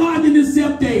 Hell enlarging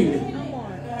itself daily.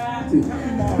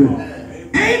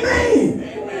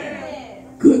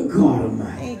 Amen. Good God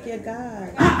Almighty. Thank you,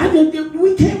 God.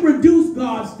 We can't reduce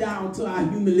God's down to our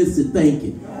humanistic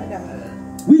thinking.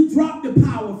 We drop the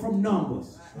power from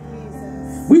numbers.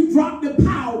 We drop the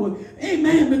power.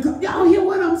 Amen. Because y'all hear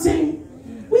what I'm saying?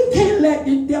 We can't let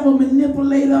the devil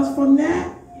manipulate us from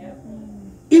that.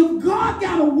 If God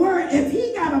got a word, if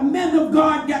He got a man of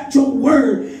God got your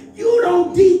word, you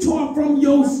don't detour from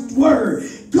your word.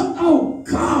 Oh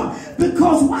God,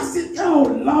 because what's it? Oh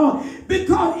Lord,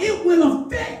 because it will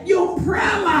affect your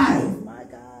prayer life. My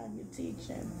God, you're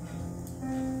teaching.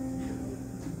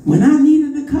 When I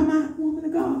needed to come out, woman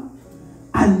of God,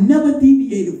 I never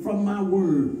deviated from my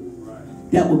word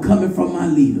that was coming from my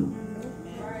leader.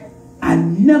 I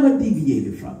never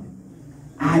deviated from it.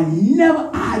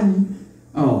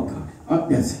 Oh God. Oh,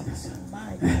 that's it.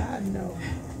 My God, no.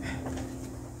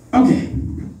 Okay.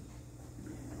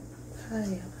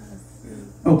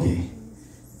 Okay.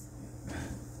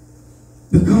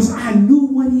 Because I knew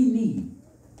what he needed.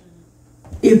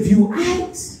 If you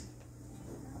ask,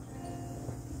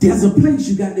 there's a place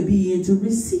you got to be in to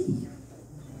receive.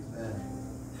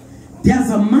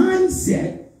 There's a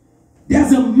mindset.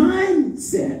 There's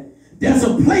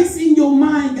a place in your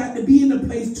mind got to be in a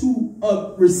place to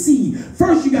receive.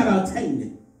 First, you got to attain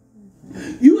it.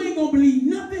 You ain't going to believe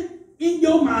nothing in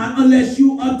your mind unless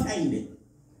you attain it.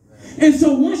 And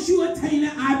so once you attain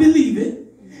it, I believe it.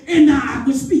 And now I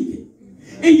can speak it.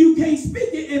 And you can't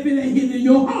speak it if it ain't hit in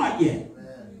your heart yet.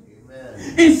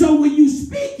 And so when you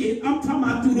speak it, I'm talking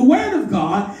about through the word of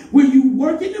God, when you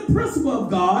work in the principle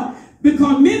of God,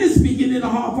 because men is speaking in the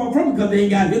heart far from because they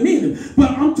ain't got him in them. But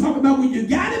I'm talking about when you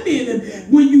got him in them,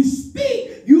 when you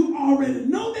speak, you already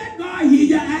know that God hear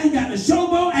you. I ain't got to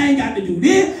showboat. I ain't got to do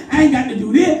this. I ain't got to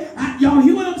do this. Y'all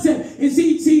hear what I'm saying? And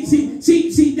see,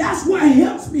 that's what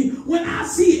helps me. When I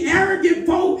see arrogant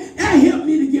folk, that helps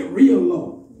me to get real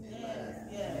low.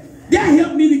 That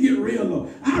helped me to get real low.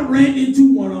 I ran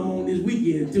into one of them on this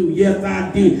weekend too. Yes,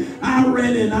 I did. I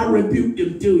ran and I rebuked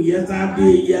them too. Yes, I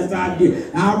did. Yes, I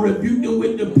did. I rebuked them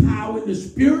with the power and the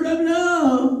spirit of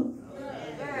love.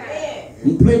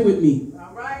 And play with me.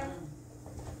 All right.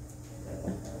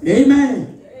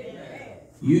 Amen.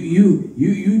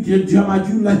 You just jump out.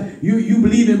 You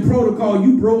believe in protocol.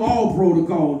 You broke all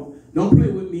protocol. Don't play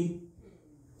with me.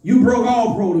 You broke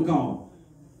all protocol.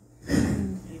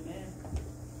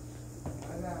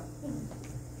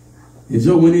 And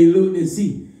so when they looked and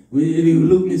see,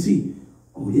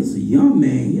 oh, this is a young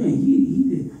man. Yeah,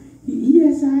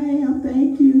 yes, I am.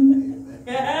 Thank you.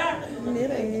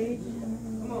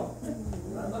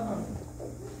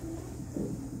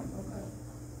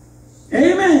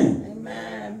 Amen.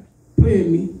 Amen. Play with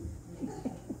me.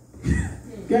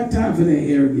 Got time for that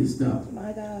arrogant stuff.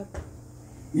 My God.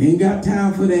 Ain't got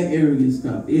time for that arrogant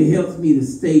stuff. It helps me to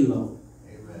stay low.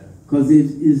 Because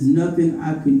there's nothing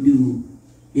I can do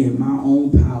in my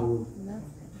own power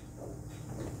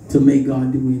to make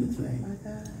God do anything.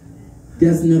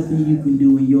 There's nothing you can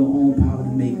do in your own power to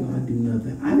make God do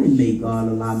nothing. I didn't make God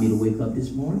allow me to wake up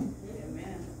this morning.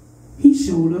 He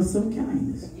showed us some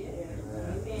kindness.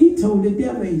 He told the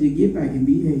devil angel, get back and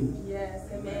behave.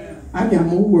 I got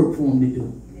more work for him to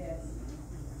do.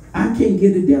 I can't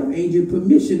give the devil angel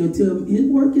permission until his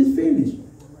work is finished.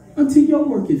 Until your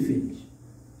work is finished.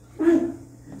 Right?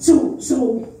 So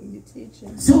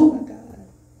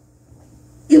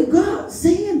if God's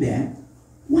saying that,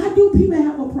 why do people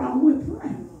have a problem with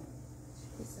prayer?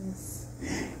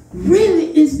 Really,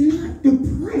 it's not the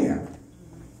prayer.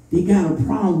 They got a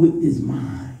problem with this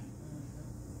mind.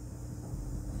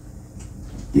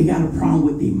 They got a problem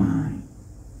with their mind.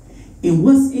 And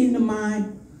what's in the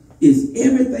mind is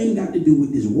everything got to do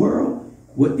with this world,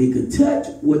 what they could touch,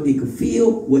 what they could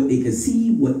feel, what they could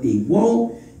see, what they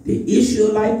want, the issue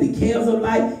of life, the cares of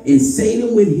life, and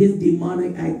Satan with his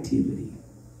demonic activity.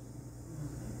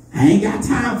 I ain't got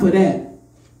time for that.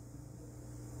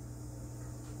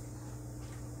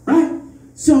 Right?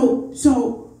 So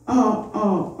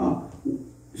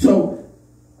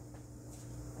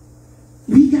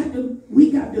we got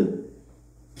to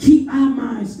keep our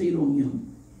mind stayed on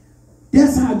him.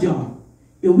 That's our job.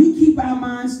 If we keep our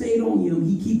mind stayed on him,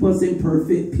 he keep us in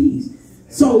perfect peace.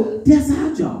 So that's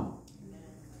our job.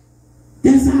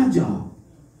 That's our job.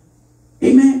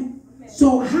 Amen.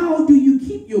 So how do you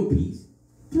keep your peace?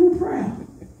 Through prayer.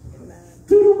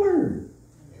 Through the word.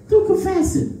 Through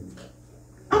confessing.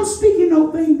 I'm speaking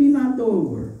no thing, be not though a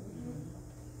word.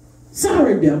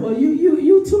 Sorry, devil,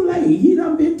 you too late. He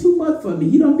done been too much for me.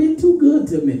 He done been too good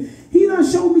to me. He done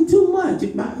showed me too much.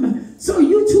 So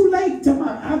you too late to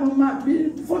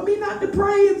for me not to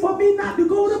pray, for me not to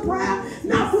go to prayer,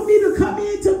 not for me to come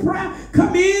into prayer,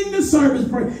 come in the service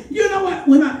prayer. You know what?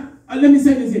 When let me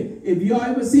say this here. If y'all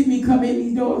ever see me come in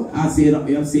these doors, I say it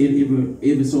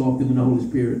every so often when the Holy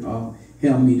Spirit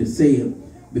help me to say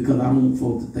it, because I don't want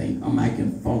folks to think I'm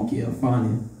acting funky or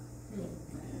funny.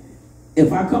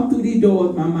 If I come through these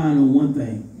doors, my mind on one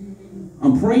thing.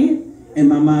 I'm praying, and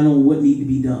my mind on what needs to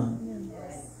be done.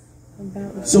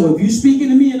 So if you speaking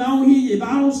to me and I don't hear you, if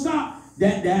I don't stop,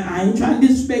 that I ain't trying to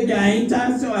disrespect you. I ain't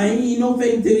trying to, I ain't no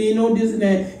faith to it, ain't no this and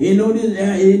that, ain't no this,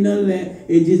 ain't none of that.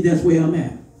 It's just that's where I'm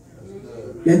at.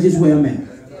 That's just where I'm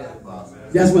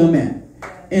at. That's where I'm at.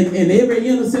 And every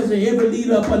intercessor, every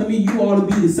leader up under me, you ought to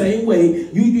be the same way.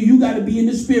 You got to be in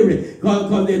the spirit.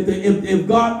 Because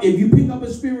if you pick up a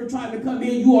spirit trying to come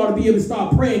in, you ought to be able to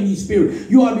start praying these spirits.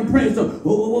 You ought to be praying. So,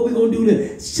 what we going to do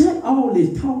then? Shut all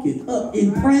this talking up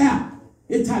in prayer.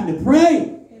 It's time to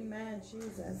pray. Amen,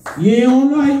 Jesus. You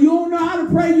don't know how to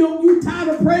pray. You tired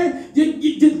of praying?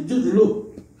 Just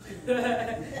look.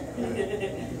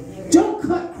 Don't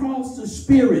cut across the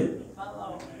spirit.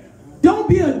 Don't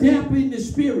be a damper in the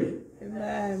spirit.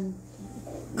 Amen.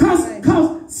 Cause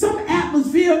some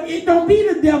atmosphere, it don't be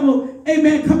the devil,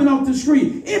 amen, coming off the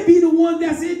street. It be the one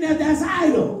that's in there that's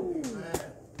idle.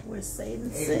 Where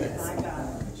Satan sits.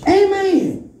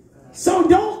 Amen. So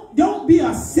don't be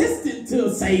assistant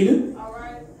to Satan. All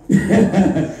right.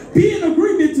 Be in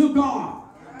agreement to God.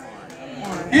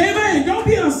 Amen. Don't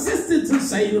be assistant to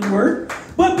Satan's work,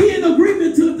 but be in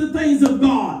agreement to the things of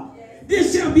God.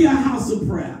 This shall be a house of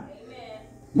prayer.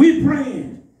 We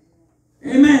praying.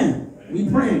 Amen. We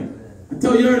praying. I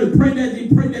told you earlier, pray that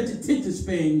your attention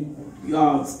span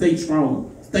stay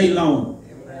strong, stay long.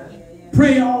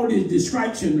 Pray all this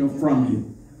distraction from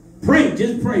you. Pray,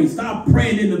 just pray. Stop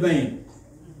praying in the vain.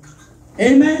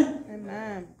 Amen.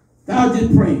 Amen. Stop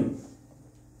just praying.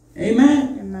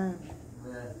 Amen. Amen.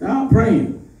 Stop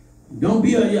praying. Don't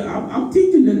be I'm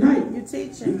teaching tonight. You're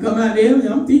teaching. You come out there,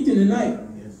 I'm teaching tonight.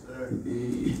 Yes, sir.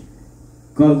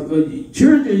 Because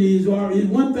church is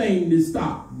one thing to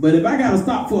stop. But if I got to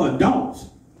stop for adults,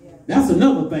 that's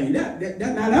another thing. Now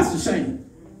that's a shame.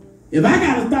 If I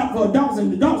got to stop for adults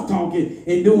and adults talking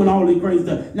and doing all this crazy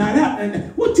stuff. Now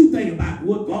what you think about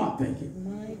what God thinking?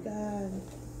 My God.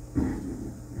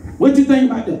 What you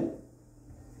think about that?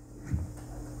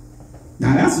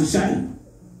 Now that's a shame.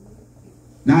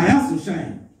 Now that's a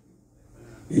shame.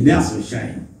 And that's a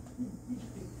shame.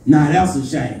 Now that's a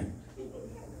shame.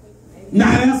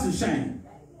 Now that's a shame.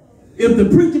 If the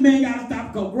preacher man got to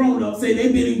stop because grown up say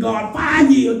they've been in God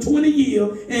 5 years, 20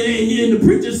 years, and the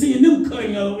preacher seeing them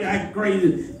cutting up like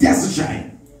crazy, that's a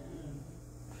shame.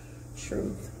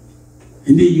 Truth.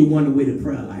 And then you wonder where the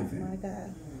prayer life is. My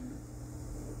God.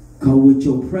 Because with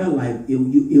your prayer life, it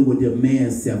will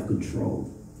demand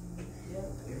self-control.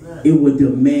 It would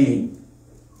demand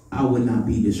I will not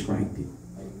be distracted.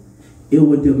 It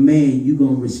would demand you're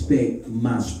going to respect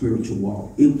my spiritual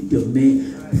walk. It would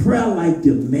demand, prayer life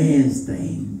demands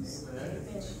things.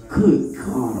 Good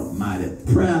God Almighty.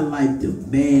 Prayer life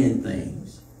demands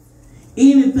things.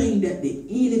 Anything that the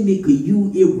enemy could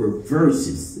use, it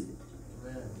reverses it.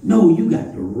 No, you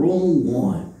got the wrong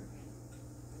one.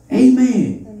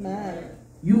 Amen. Amen.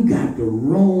 You got the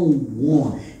wrong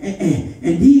one. And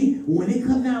then when it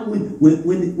comes down,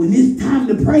 when it's time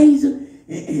to praise him,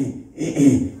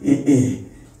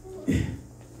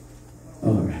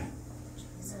 all right.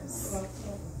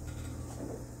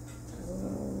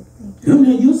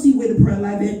 You'll see where the prayer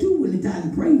life at too when it's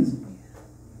time to praise him.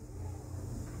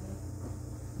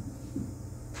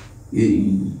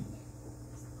 Yeah.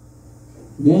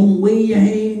 Won't wave your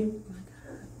hand.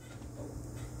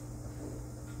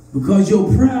 Because your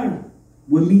prayer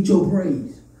will meet your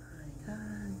praise.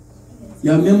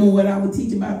 Y'all remember what I was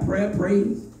teaching about prayer,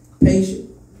 praise, patient,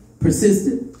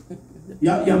 persistent?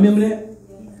 Y'all remember that?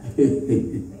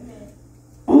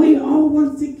 Oh, it all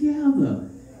works together.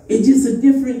 It's just a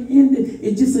different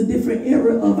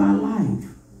area of our life.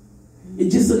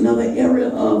 It's just another area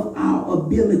of our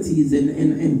abilities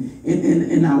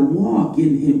and our walk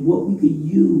and what we could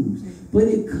use. But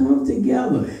it comes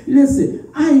together. Listen,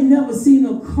 I ain't never seen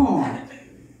a car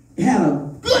had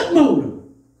a good motor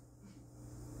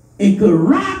and could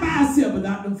ride by itself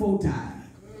without them 4 tires.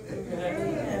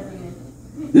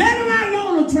 Let them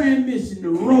alone a transmission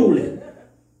to roll it.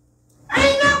 I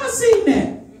ain't never seen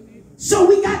that. So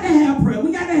we got to have prayer.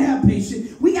 We got to have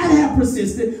patience. We got to have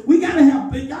persistence. We got to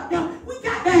have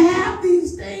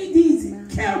these things, these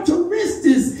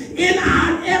characteristics in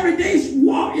our everyday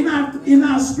walk, in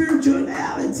our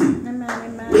spirituality.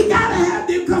 We got to have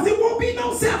them because it won't be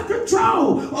no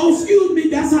self-control. Oh, excuse me,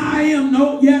 that's how I am.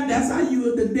 No, yeah, that's how you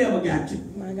and the devil got you.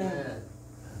 My God.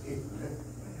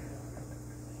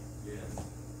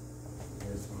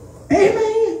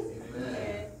 Amen.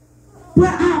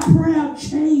 But our prayer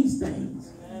changed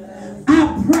things.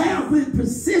 Our prayer was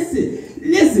persistent.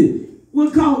 Listen,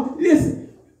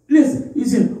 you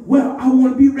say, well, I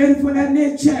want to be ready for that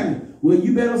next challenge. Well,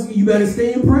 you better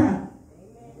stay in prayer.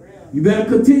 You better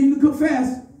continue to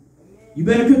confess. You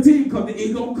better continue because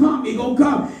it's going to come. It's going to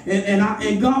come.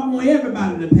 And God wants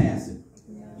everybody to pass it.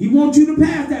 He wants you to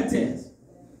pass that test.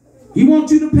 He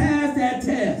wants you to pass that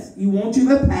test. He wants you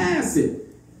to pass it.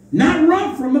 Not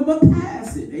run from it, but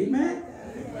pass it. Amen?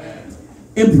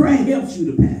 And prayer helps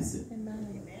you to pass it.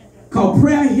 Because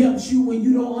prayer helps you when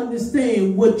you don't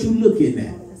understand what you're looking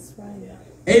at. That's right.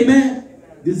 Amen?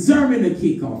 Discernment to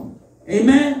kick on.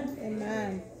 Amen?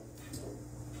 Amen.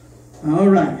 All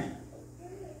right.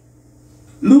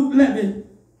 Luke 11.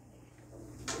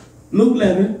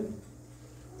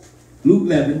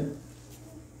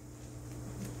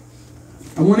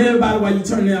 I want everybody, while you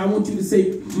turn there, I want you to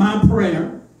say, my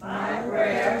prayer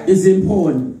is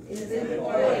important. Yes,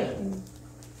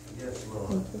 Lord.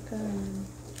 Thank you, God.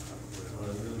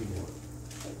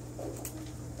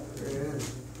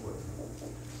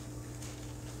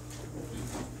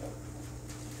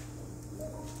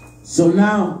 So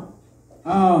now,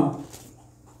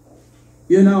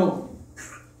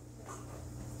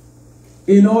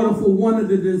 in order for one of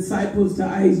the disciples to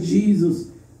ask Jesus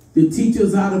to teach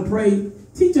us how to pray,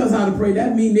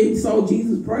 that means they saw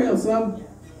Jesus pray or something.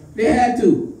 They had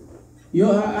to.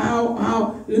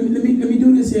 Let me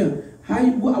do this here.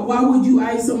 Why would you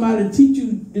ask somebody to teach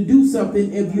you to do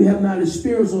something if you have not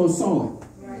experienced or saw it?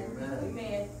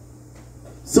 Amen.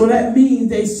 So that means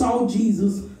they saw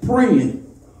Jesus praying.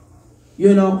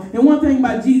 And one thing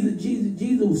about Jesus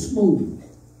was smooth.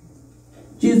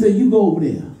 Jesus said, you go over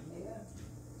there.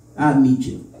 I'll meet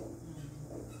you.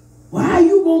 Well, how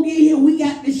you going to get here? We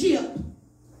got the ship.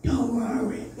 Don't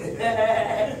worry.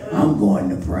 I'm going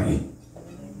to pray.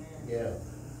 Yeah.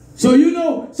 So,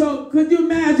 so could you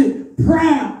imagine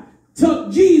prayer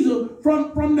took Jesus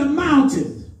from the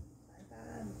mountains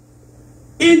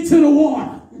into the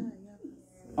water.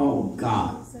 Oh,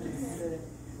 God.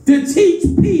 To teach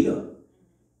Peter,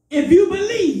 if you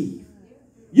believe,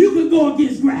 you can go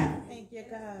against gravity. Thank you,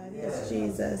 God. Yes,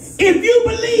 Jesus. If you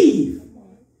believe,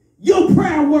 your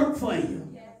prayer worked for you.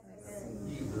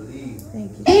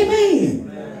 Thank you.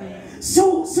 Amen.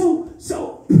 So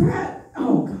prayer,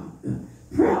 oh God,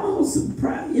 prayer awesome,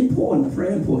 prayer important. important.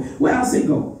 Prayer important. Where else it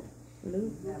go?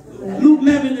 Luke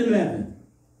 11:11.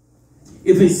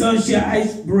 If a son shall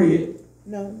ice bread.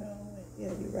 No.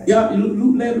 Yeah, you're right. Yeah,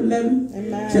 Luke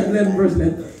 11:11. Chapter 11, verse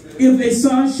 11. If a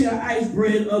son shall ice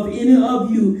bread of any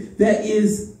of you that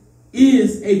is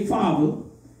a father,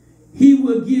 he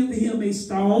will give him a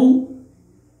stone.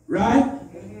 Right?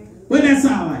 What that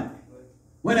sound like?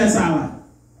 What that sound like?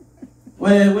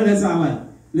 What that sound like?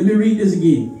 Let me read this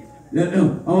again.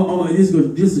 This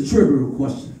is a trivial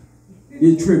question.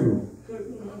 This is trivial.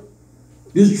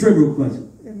 This is a trivial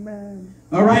question. Amen.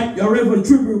 All right? Y'all ready for the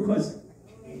trivial question?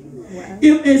 Wow.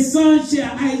 If a son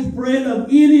shall ice bread of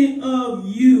any of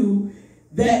you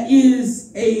that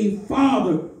is a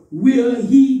father, will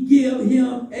he give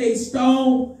him a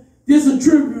stone? This is a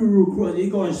trivial question.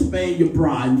 You're going to Spain your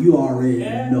pride. You already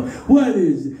know. What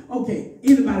is it? Okay,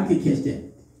 anybody can catch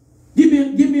that. Give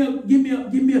me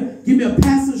a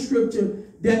passage of scripture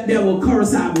that will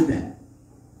coincide with that.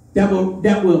 That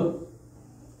will.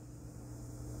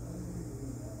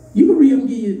 You can read. I'm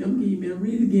giving you, man.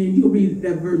 Read it again. You can read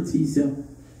that verse to yourself.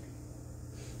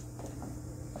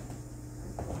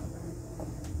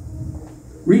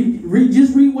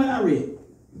 Just read what I read.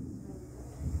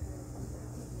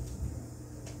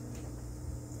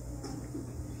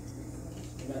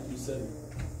 Matt.6.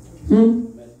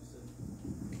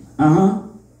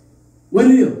 What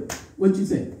it is? What you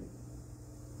say?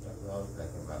 That's what I was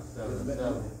thinking about.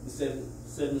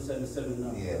 7.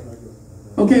 Yeah.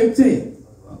 Okay, say it.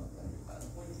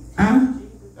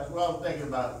 That's what I was thinking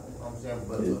about. I'm saying,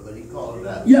 but he called it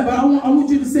out. Yeah, but I want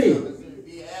you to say it.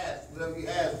 If you ask, whatever you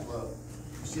ask for,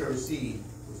 you shall receive.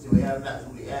 So we have not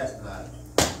truly asked not.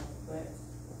 But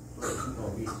you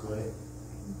gonna read, go ahead.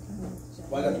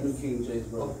 Well, I got the New King James,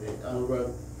 bro.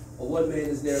 Or what man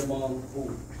is there among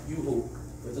who,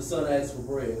 if the son asks for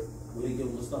bread, will he give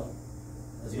him a stone?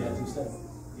 That's Matt.6.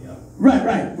 Yeah.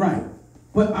 Right.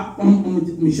 But let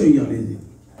me show y'all this.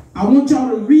 I want y'all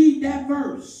to read that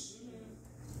verse.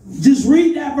 Just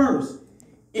read that verse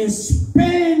and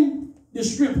span the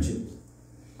scriptures.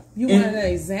 You want an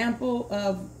example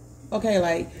of, okay,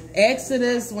 like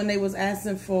Exodus when they was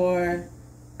asking for,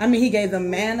 he gave them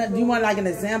manna. Do you want like an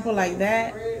example like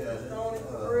that?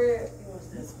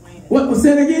 What was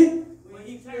that again?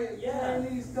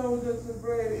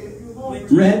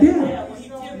 Right there.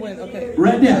 Okay.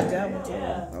 Right there.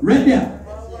 Right there.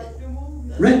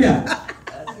 Right there.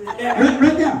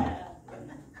 Right there.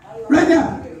 Right there.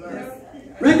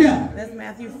 Right there. That's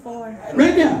Matthew 4.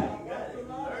 Right there.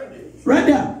 Right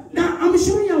there. Now, I'm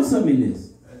showing y'all something in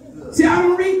this. See, I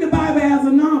don't read the Bible as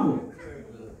a novel.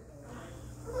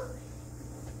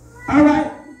 All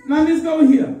right. Now, let's go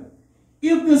here.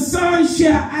 If the son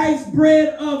shall ask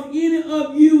bread of any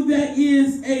of you that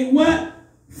is a what?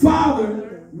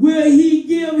 Father, will he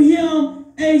give him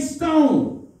a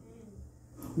stone?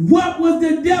 What was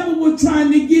the devil was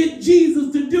trying to get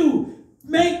Jesus to do?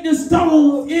 Make the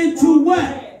stone into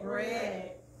what?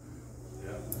 Bread.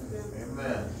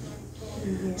 Amen.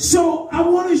 So I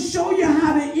want to show you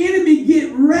how the enemy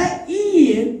get right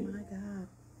in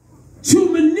to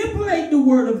manipulate the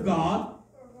word of God.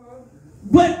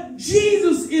 But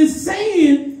Jesus is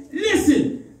saying,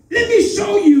 listen, let me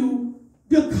show you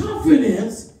the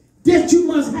confidence that you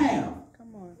must have.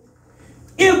 Come on.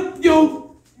 If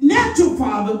your natural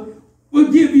father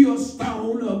will give you a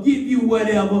stone or give you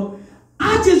whatever,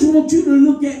 I just want you to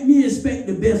look at me and expect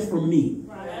the best from me.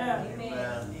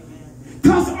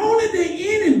 Because only the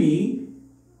enemy,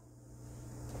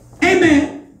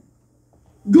 amen,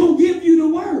 gonna give you the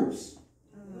words.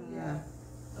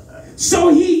 So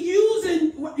he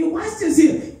using, watch this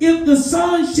here. If the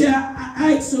son shall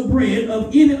ask for bread of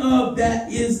any of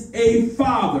that is a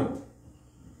father,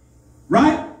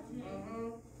 right?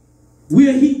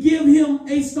 Will he give him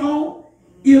a stone?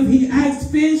 If he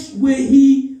asks fish, will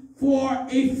he for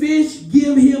a fish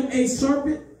give him a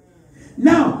serpent?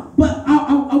 Now, but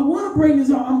I want to bring this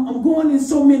up. I'm going in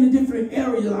so many different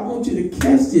areas. I want you to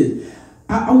catch this.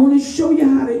 I want to show you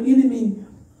how the enemy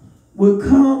will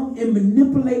come and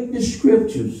manipulate the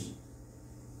scriptures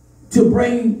to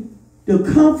bring the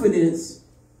confidence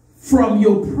from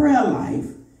your prayer life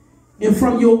and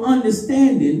from your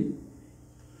understanding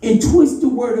and twist the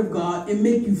word of God and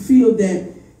make you feel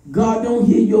that God don't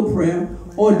hear your prayer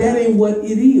or that ain't what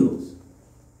it is.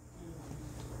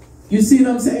 You see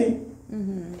what I'm saying?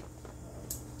 Mm-hmm.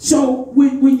 So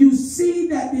when you see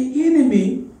that the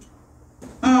enemy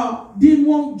didn't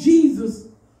want Jesus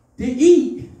to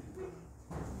eat,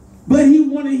 but he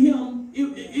wanted him,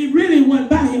 it really wasn't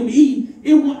by him to eat.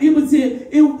 It was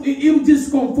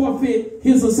just going to forfeit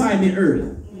his assignment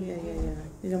early. Yeah.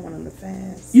 You don't want him to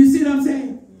fast. You see what I'm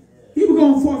saying? He was going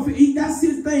going for it. That's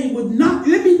his thing.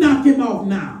 Let me knock him off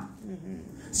now.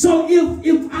 So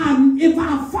if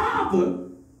our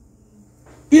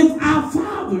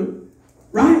Father,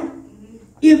 right?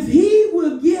 If he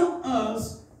will give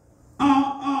us,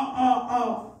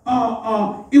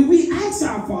 if we ask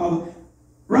our Father,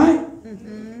 right,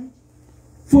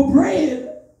 for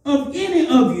bread of any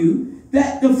of you,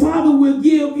 that the Father will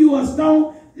give you a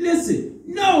stone. Listen,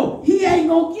 no, he ain't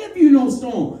gonna give you no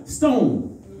stone.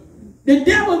 The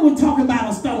devil was talking about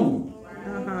a stone.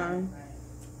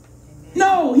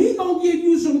 No, he gonna give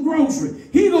you some grocery.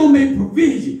 He gonna make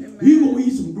provision. He gonna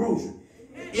eat some grocery.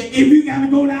 If you gotta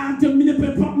go down to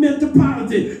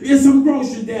Metropolitan, there's some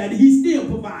groceries there. He still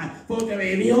provide for them.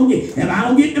 If I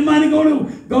don't get the money, go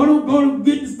to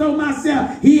get the store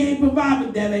myself. He ain't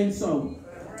providing. That ain't so.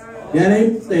 That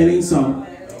ain't so.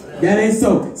 That ain't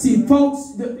so. See,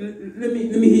 folks, let me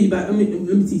hear you about. Let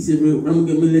me teach you real. I'm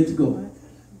gonna let you go.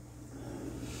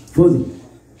 Folks,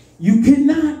 you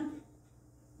cannot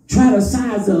try to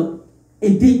size up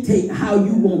and dictate how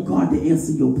you want God to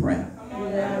answer your prayer.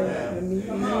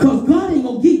 Because God ain't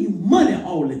going to give you money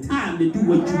all the time to do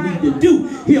what you need to do.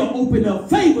 He'll open up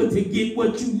favor to get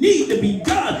what you need to be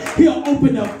done. He'll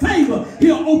open up favor.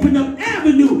 He'll open up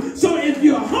avenue. So if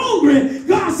you're hungry,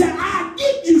 God said, I'll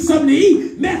give you something to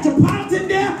eat. Metropolitan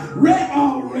there, Red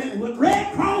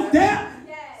Cross there,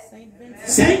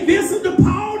 St. Vincent de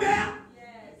Paul there.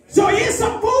 So here's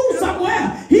some food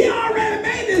somewhere. He already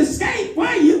made an escape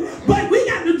for you, but we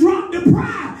got to drop the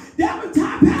pride. That was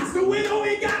time Pastor went over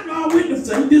and got no witness.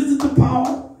 Say, this is the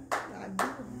Paul.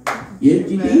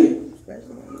 Yes, you did.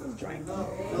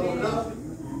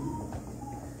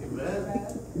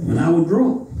 When I was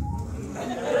drunk.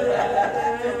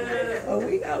 Oh,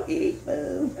 we gonna eat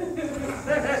food.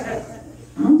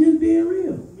 I'm just being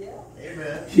real.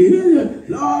 Amen. She did.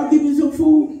 Lord, give me some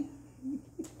food.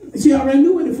 She already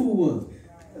knew what the food was.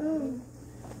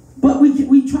 But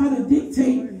we try to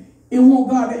dictate and want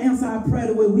God to answer our prayer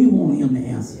the way we want him to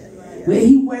answer. Where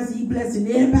he blessing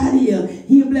everybody else.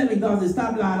 He blessing God. The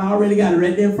stoplight already got it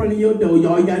right there in front of your door.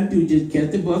 All you got to do is just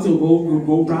catch the bus or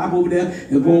go drive over there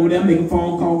and go over there and make a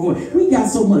phone call for it. We got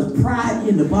so much pride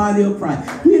in the body of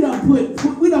Christ. We don't put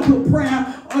prayer,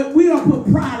 we don't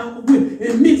put pride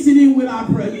and mix it in with our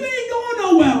prayer. You ain't going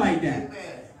nowhere like that.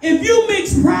 If you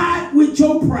mix pride with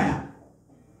your prayer,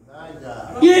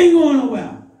 you ain't going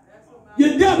nowhere.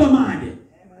 You're double-minded.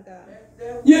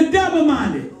 You're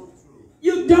double-minded.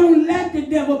 You don't let the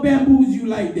devil bamboozle you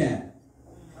like that.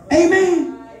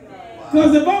 Amen.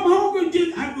 Because if I'm hungry,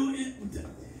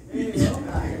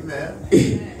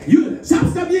 some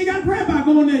stuff you ain't got to pray about.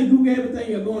 Going there, Google everything.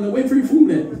 You're going there. Wait for your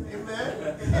food at.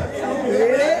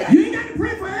 You ain't got to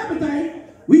pray for everything.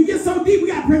 We get so deep, we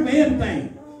got to pray for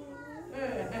everything.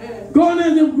 Go on there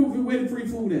and wait for free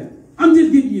food at. I'm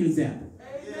just giving you an example.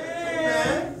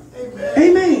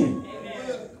 Amen.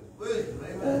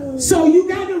 So you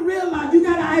got to realize, you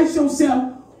got to ask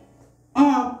yourself,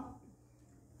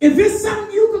 if it's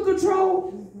something you can control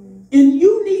and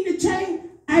you need to change,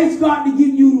 ask God to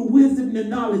give you the wisdom and the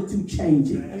knowledge to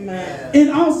change it. Amen. And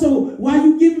also, while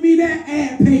you giving me that,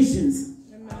 add patience.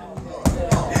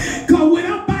 Because when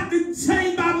I'm about to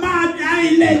change my mind, I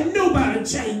ain't letting nobody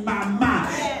change my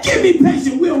mind. Give me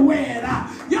patience, we'll wear it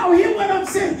out. Y'all hear what I'm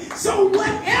saying? So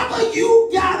whatever you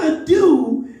got to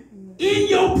do in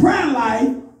your prayer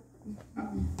life,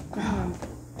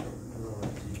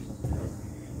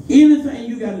 anything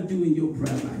you got to do in your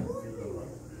prayer life.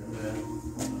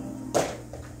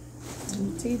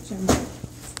 Teach him.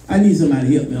 I need somebody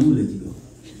to help me. I'm going to let you go.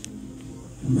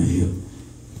 I'm going to help.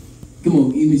 Come on,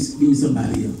 give me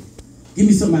somebody else. Give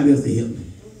me somebody else to help me.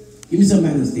 Give me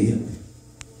somebody else to help me.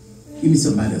 Give me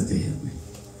somebody else to help me.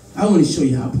 I want to show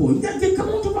you how important. Come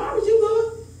on, Tavares, you good?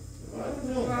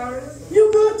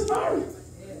 You good, Tavares?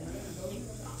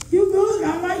 You good? I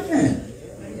like that.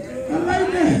 I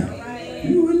like that.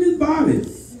 You in this body.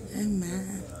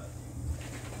 Amen.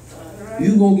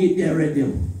 You gonna get that right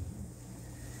there.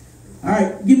 All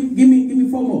right, give me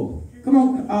 4 more. Come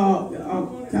on,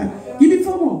 give me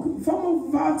 4 more. 4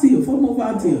 more volunteer. 4 more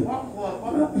volunteer.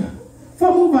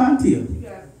 4 more volunteer.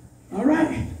 All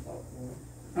right.